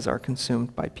States as are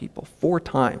consumed by people. 4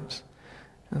 times.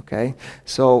 Okay,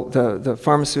 so the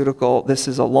pharmaceutical, this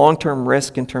is a long-term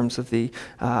risk in terms of the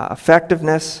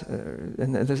effectiveness,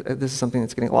 and this is something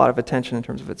that's getting a lot of attention in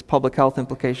terms of its public health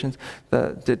implications,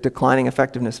 the declining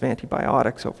effectiveness of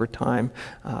antibiotics over time.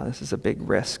 This is a big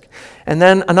risk. And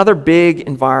then another big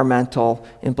environmental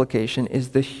implication is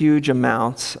the huge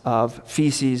amounts of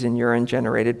feces and urine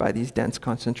generated by these dense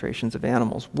concentrations of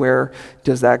animals. Where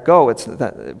does that go? It's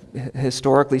that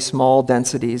historically small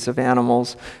densities of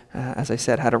animals, as I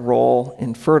said, had a role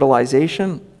in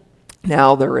fertilization.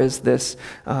 Now there is this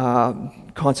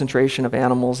concentration of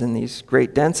animals in these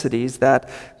great densities that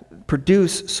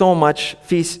produce so much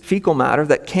fecal matter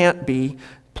that can't be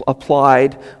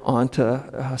applied onto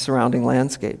surrounding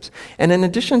landscapes. And in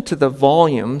addition to the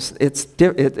volumes,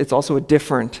 it's also a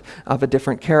different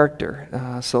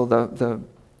character. So the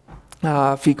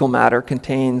fecal matter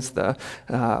contains the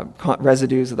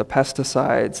residues of the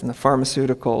pesticides and the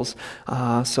pharmaceuticals,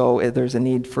 so there's a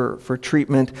need for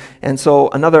treatment. And so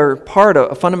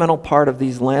a fundamental part of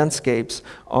these landscapes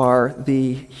are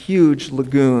the huge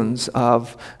lagoons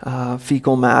of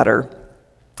fecal matter,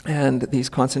 and these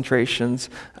concentrations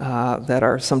that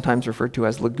are sometimes referred to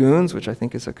as lagoons, which I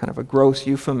think is a kind of a gross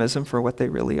euphemism for what they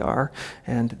really are,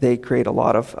 and they create a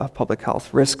lot of public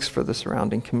health risks for the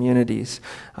surrounding communities,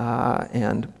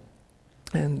 and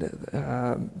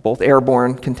both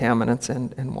airborne contaminants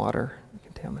and water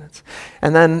contaminants.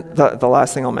 And then the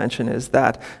last thing I'll mention is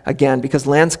that, again, because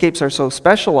landscapes are so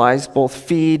specialized, both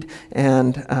feed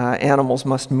and animals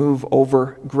must move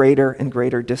over greater and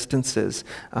greater distances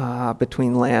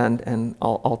between land and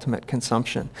ultimate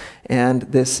consumption. And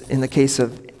this, in the case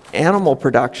of animal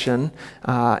production,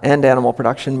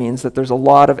 means that there's a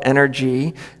lot of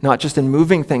energy, not just in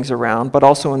moving things around, but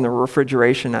also in the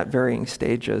refrigeration at varying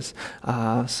stages.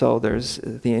 So there's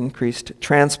the increased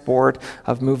transport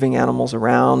of moving animals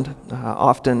around.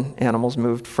 Often animals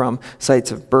moved from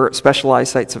sites of birth,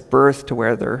 specialized sites of birth, to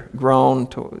where they're grown,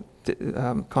 to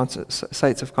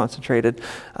sites of concentrated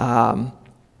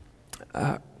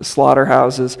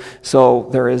slaughterhouses. So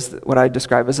there is what I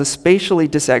describe as a spatially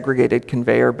disaggregated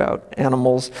conveyor belt.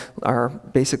 Animals are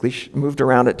basically moved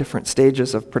around at different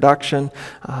stages of production,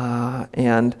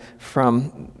 and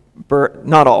from birth,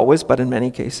 not always, but in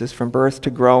many cases, from birth to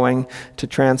growing, to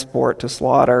transport, to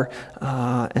slaughter.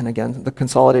 And again, the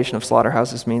consolidation of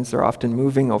slaughterhouses means they're often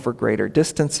moving over greater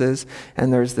distances,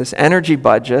 and there's this energy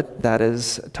budget that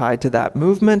is tied to that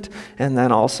movement, and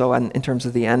then also in terms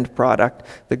of the end product,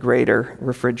 the greater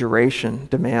refrigeration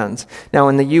demands. Now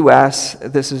in the US,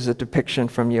 this is a depiction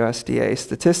from USDA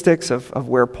statistics of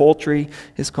where poultry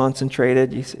is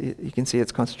concentrated. You can see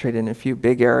it's concentrated in a few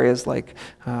big areas like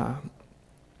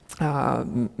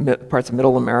parts of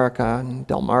Middle America and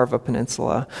Delmarva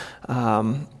Peninsula,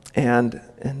 and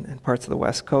parts of the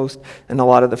West Coast. And a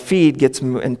lot of the feed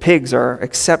and pigs are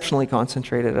exceptionally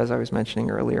concentrated, as I was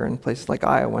mentioning earlier, in places like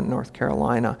Iowa and North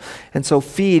Carolina. And so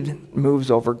feed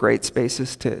moves over great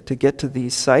spaces to get to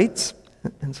these sites.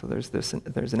 And so there's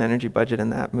an energy budget in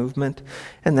that movement.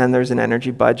 And then there's an energy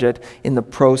budget in the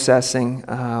processing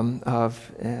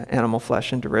of animal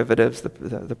flesh and derivatives,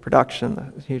 the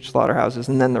production, the huge slaughterhouses,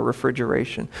 and then the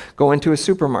refrigeration. Go into a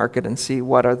supermarket and see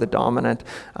what are the dominant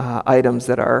items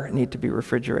that need to be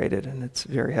refrigerated, and it's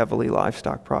very heavily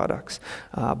livestock products.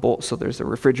 So there's the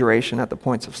refrigeration at the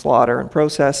points of slaughter and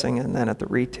processing, and then at the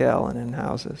retail and in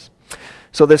houses.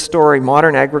 So this story,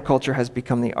 modern agriculture has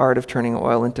become the art of turning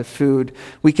oil into food.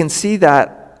 We can see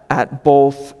that at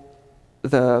both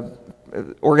the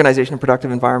organization of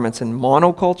productive environments in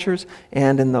monocultures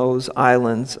and in those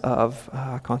islands of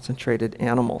concentrated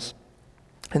animals.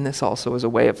 And this also is a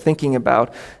way of thinking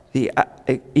about the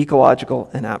ecological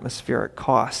and atmospheric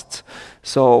costs.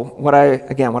 So what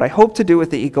I hope to do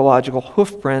with the ecological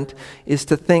hoofprint is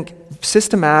to think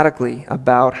systematically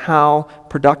about how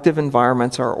productive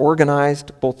environments are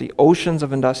organized, both the oceans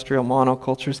of industrial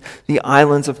monocultures, the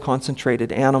islands of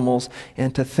concentrated animals,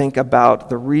 and to think about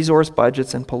the resource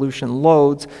budgets and pollution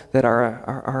loads that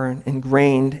are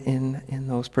ingrained in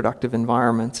those productive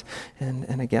environments.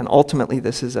 And again, ultimately,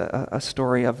 this is a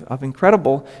story of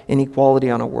incredible inequality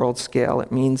on a world scale.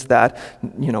 It means that,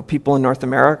 people in North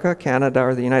America, Canada,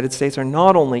 or the United States are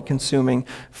not only consuming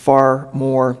far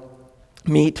more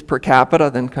meat per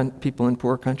capita than people in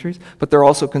poor countries, but they're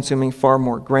also consuming far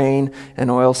more grain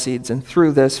and oil seeds, and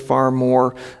through this far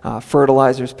more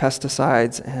fertilizers,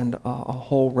 pesticides, and a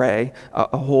whole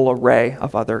array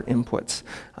of other inputs.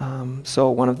 So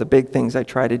one of the big things I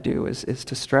try to do is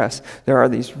to stress there are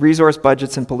these resource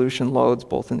budgets and pollution loads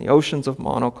both in the oceans of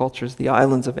monocultures, the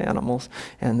islands of animals,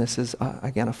 and this is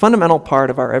again a fundamental part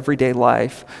of our everyday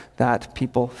life that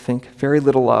people think very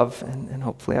little of, and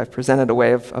hopefully I've presented a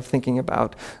way of thinking about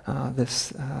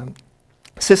this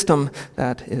system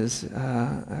that is,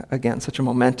 again, such a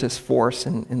momentous force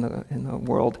in the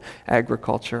world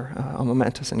agriculture, a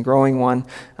momentous and growing one,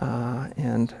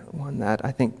 and one that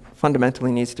I think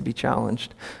fundamentally needs to be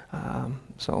challenged.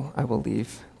 So I will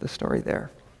leave the story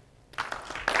there.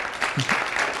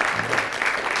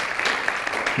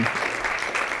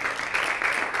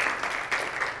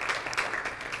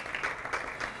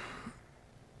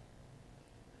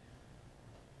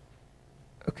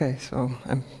 Okay, so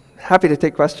I'm happy to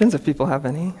take questions if people have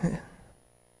any.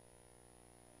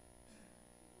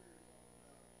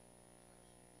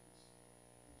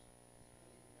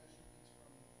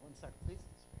 One sec, please.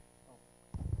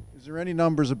 Is there any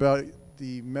numbers about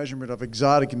the measurement of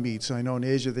exotic meats? I know in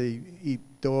Asia they eat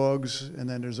dogs, and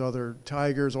then there's other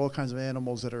tigers, all kinds of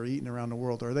animals that are eaten around the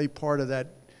world. Are they part of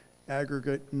that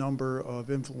aggregate number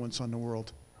of influence on the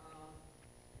world?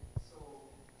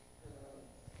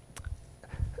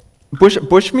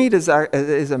 Bushmeat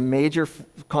is a major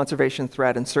conservation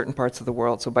threat in certain parts of the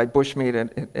world. So by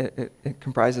bushmeat, it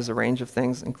comprises a range of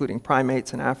things, including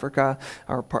primates in Africa,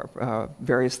 or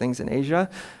various things in Asia.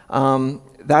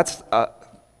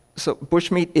 So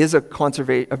bushmeat is a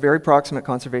very proximate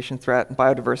conservation threat and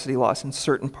biodiversity loss in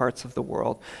certain parts of the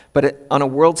world. But on a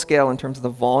world scale, in terms of the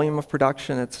volume of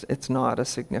production, it's not a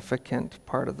significant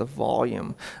part of the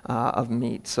volume of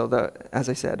meat. So as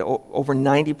I said, over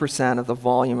 90% of the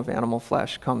volume of animal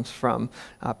flesh comes from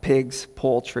pigs,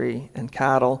 poultry, and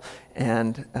cattle,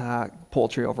 and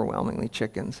poultry overwhelmingly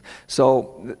chickens.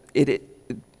 So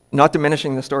not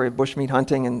diminishing the story of bushmeat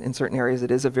hunting in certain areas, it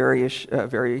is a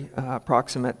very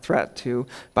proximate threat to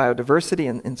biodiversity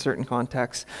in certain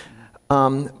contexts.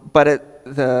 But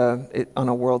on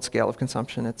a world scale of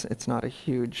consumption, it's not a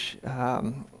huge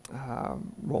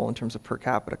role in terms of per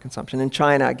capita consumption. In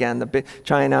China, again,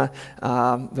 China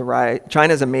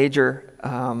is a major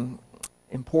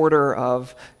importer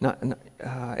of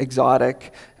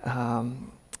exotic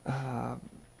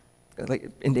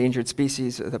like endangered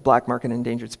species, the black market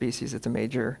endangered species. It's a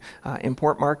major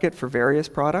import market for various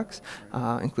products,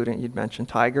 including, you'd mentioned,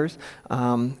 tigers.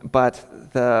 But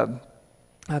the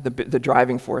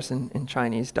driving force in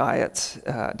Chinese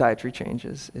dietary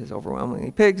changes is overwhelmingly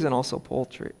pigs and also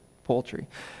poultry.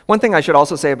 One thing I should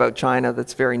also say about China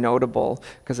that's very notable,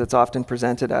 because it's often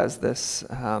presented as this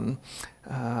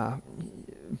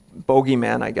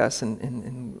bogeyman, I guess,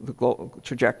 in the global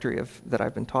trajectory that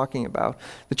I've been talking about.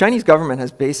 The Chinese government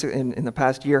has basically, in the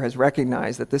past year, has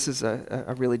recognized that this is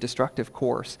a really destructive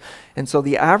course. And so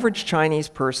the average Chinese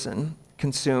person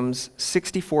consumes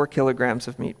 64 kilograms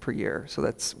of meat per year. So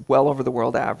that's well over the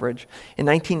world average. In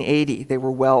 1980, they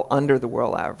were well under the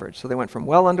world average. So they went from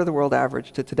well under the world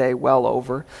average to today well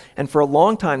over. And for a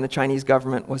long time, the Chinese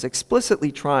government was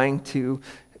explicitly trying to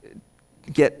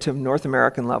get to North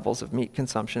American levels of meat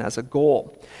consumption as a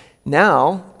goal.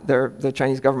 Now, the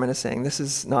Chinese government is saying this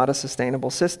is not a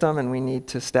sustainable system and we need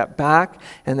to step back.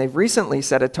 And they've recently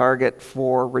set a target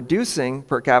for reducing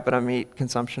per capita meat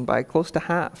consumption by close to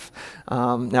half.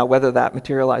 Now, whether that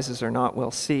materializes or not,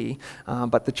 we'll see.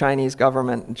 But the Chinese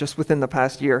government, just within the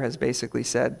past year, has basically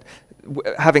said,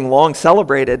 having long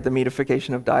celebrated the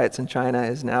meatification of diets in China,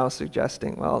 is now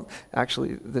suggesting, well,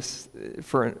 actually, this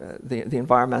for the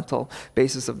environmental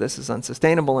basis of this is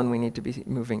unsustainable, and we need to be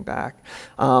moving back.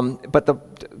 But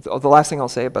the last thing I'll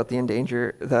say about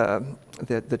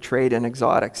the trade in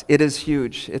exotics, it is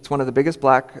huge. It's one of the biggest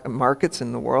black markets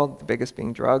in the world, the biggest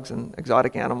being drugs, and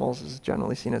exotic animals is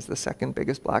generally seen as the second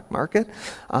biggest black market.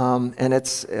 And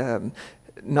it's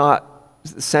not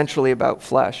essentially about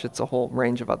flesh, it's a whole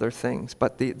range of other things.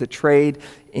 But the trade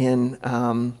in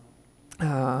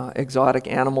exotic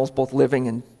animals, both living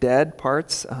and dead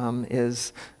parts,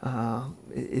 is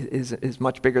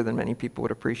much bigger than many people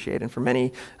would appreciate. And for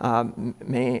many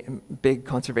big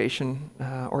conservation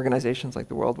organizations like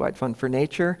the Worldwide Fund for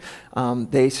Nature,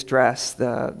 they stress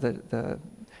the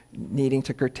needing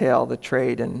to curtail the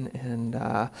trade in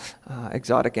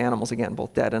exotic animals, again,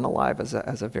 both dead and alive,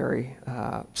 as a very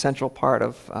central part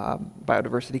of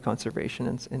biodiversity conservation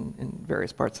in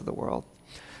various parts of the world.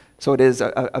 So it is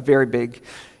a very big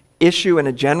issue in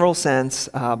a general sense,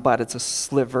 but it's a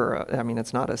sliver. I mean,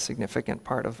 it's not a significant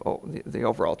part of the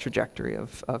overall trajectory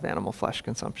of animal flesh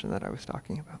consumption that I was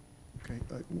talking about. Okay,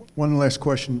 one last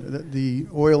question. The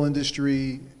oil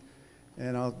industry,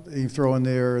 and I'll throw in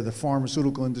there the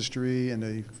pharmaceutical industry and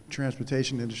the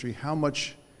transportation industry, how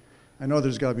much, I know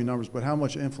there's got to be numbers, but how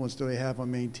much influence do they have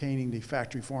on maintaining the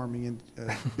factory farming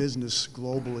business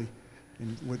globally?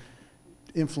 And what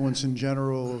influence in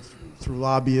general through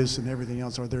lobbyists and everything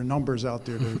else? Are there numbers out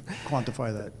there to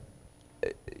quantify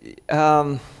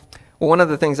that? Well, one of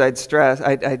the things I'd stress,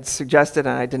 I'd suggested,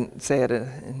 and I didn't say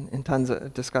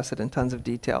it discuss it in tons of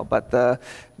detail, but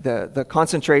the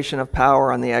concentration of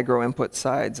power on the agro-input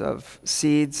sides of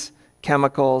seeds,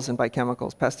 chemicals, and by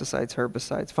chemicals, pesticides,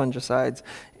 herbicides, fungicides,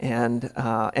 and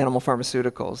animal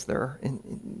pharmaceuticals. They're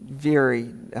very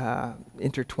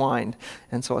intertwined.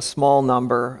 And so a small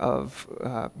number of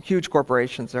huge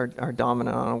corporations are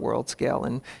dominant on a world scale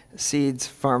in seeds,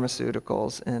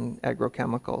 pharmaceuticals, and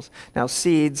agrochemicals. Now,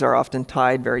 seeds are often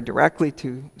tied very directly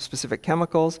to specific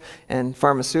chemicals, and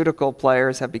pharmaceutical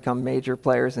players have become major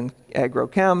players in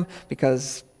agrochem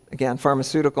because, again,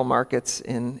 pharmaceutical markets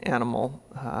in animal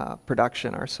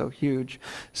production are so huge.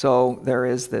 So there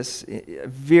is this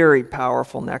very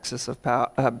powerful nexus of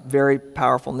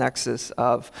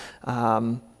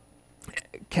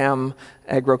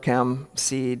agrochem,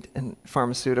 seed, and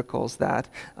pharmaceuticals that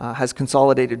has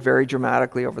consolidated very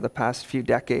dramatically over the past few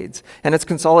decades. And it's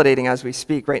consolidating as we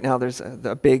speak. Right now there's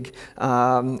a big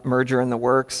merger in the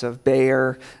works of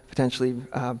Bayer potentially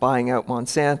buying out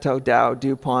Monsanto, Dow,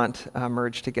 DuPont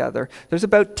merged together. There's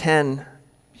about 10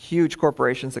 huge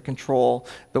corporations that control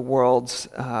the world's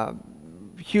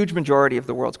huge majority of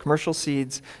the world's commercial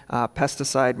seeds,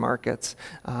 pesticide markets,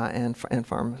 and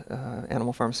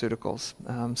animal pharmaceuticals.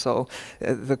 So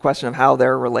the question of how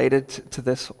they're related to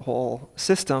this whole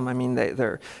system, I mean,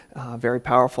 they're very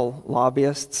powerful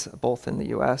lobbyists, both in the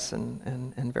US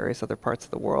and various other parts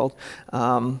of the world.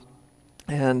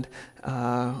 And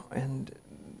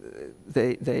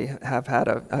they have had,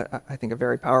 I think, a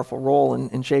very powerful role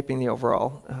in shaping the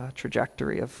overall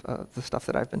trajectory of the stuff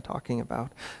that I've been talking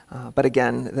about. But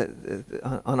again,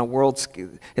 on a world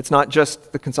scale, it's not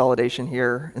just the consolidation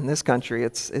here in this country,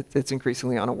 it's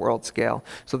increasingly on a world scale.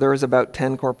 So there is about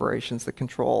 10 corporations that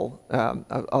control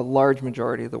a large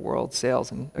majority of the world's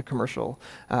sales and commercial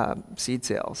seed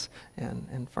sales and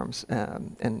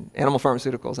animal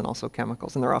pharmaceuticals and also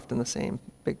chemicals, and they're often the same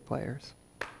big players.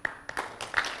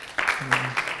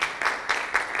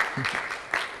 Thank you.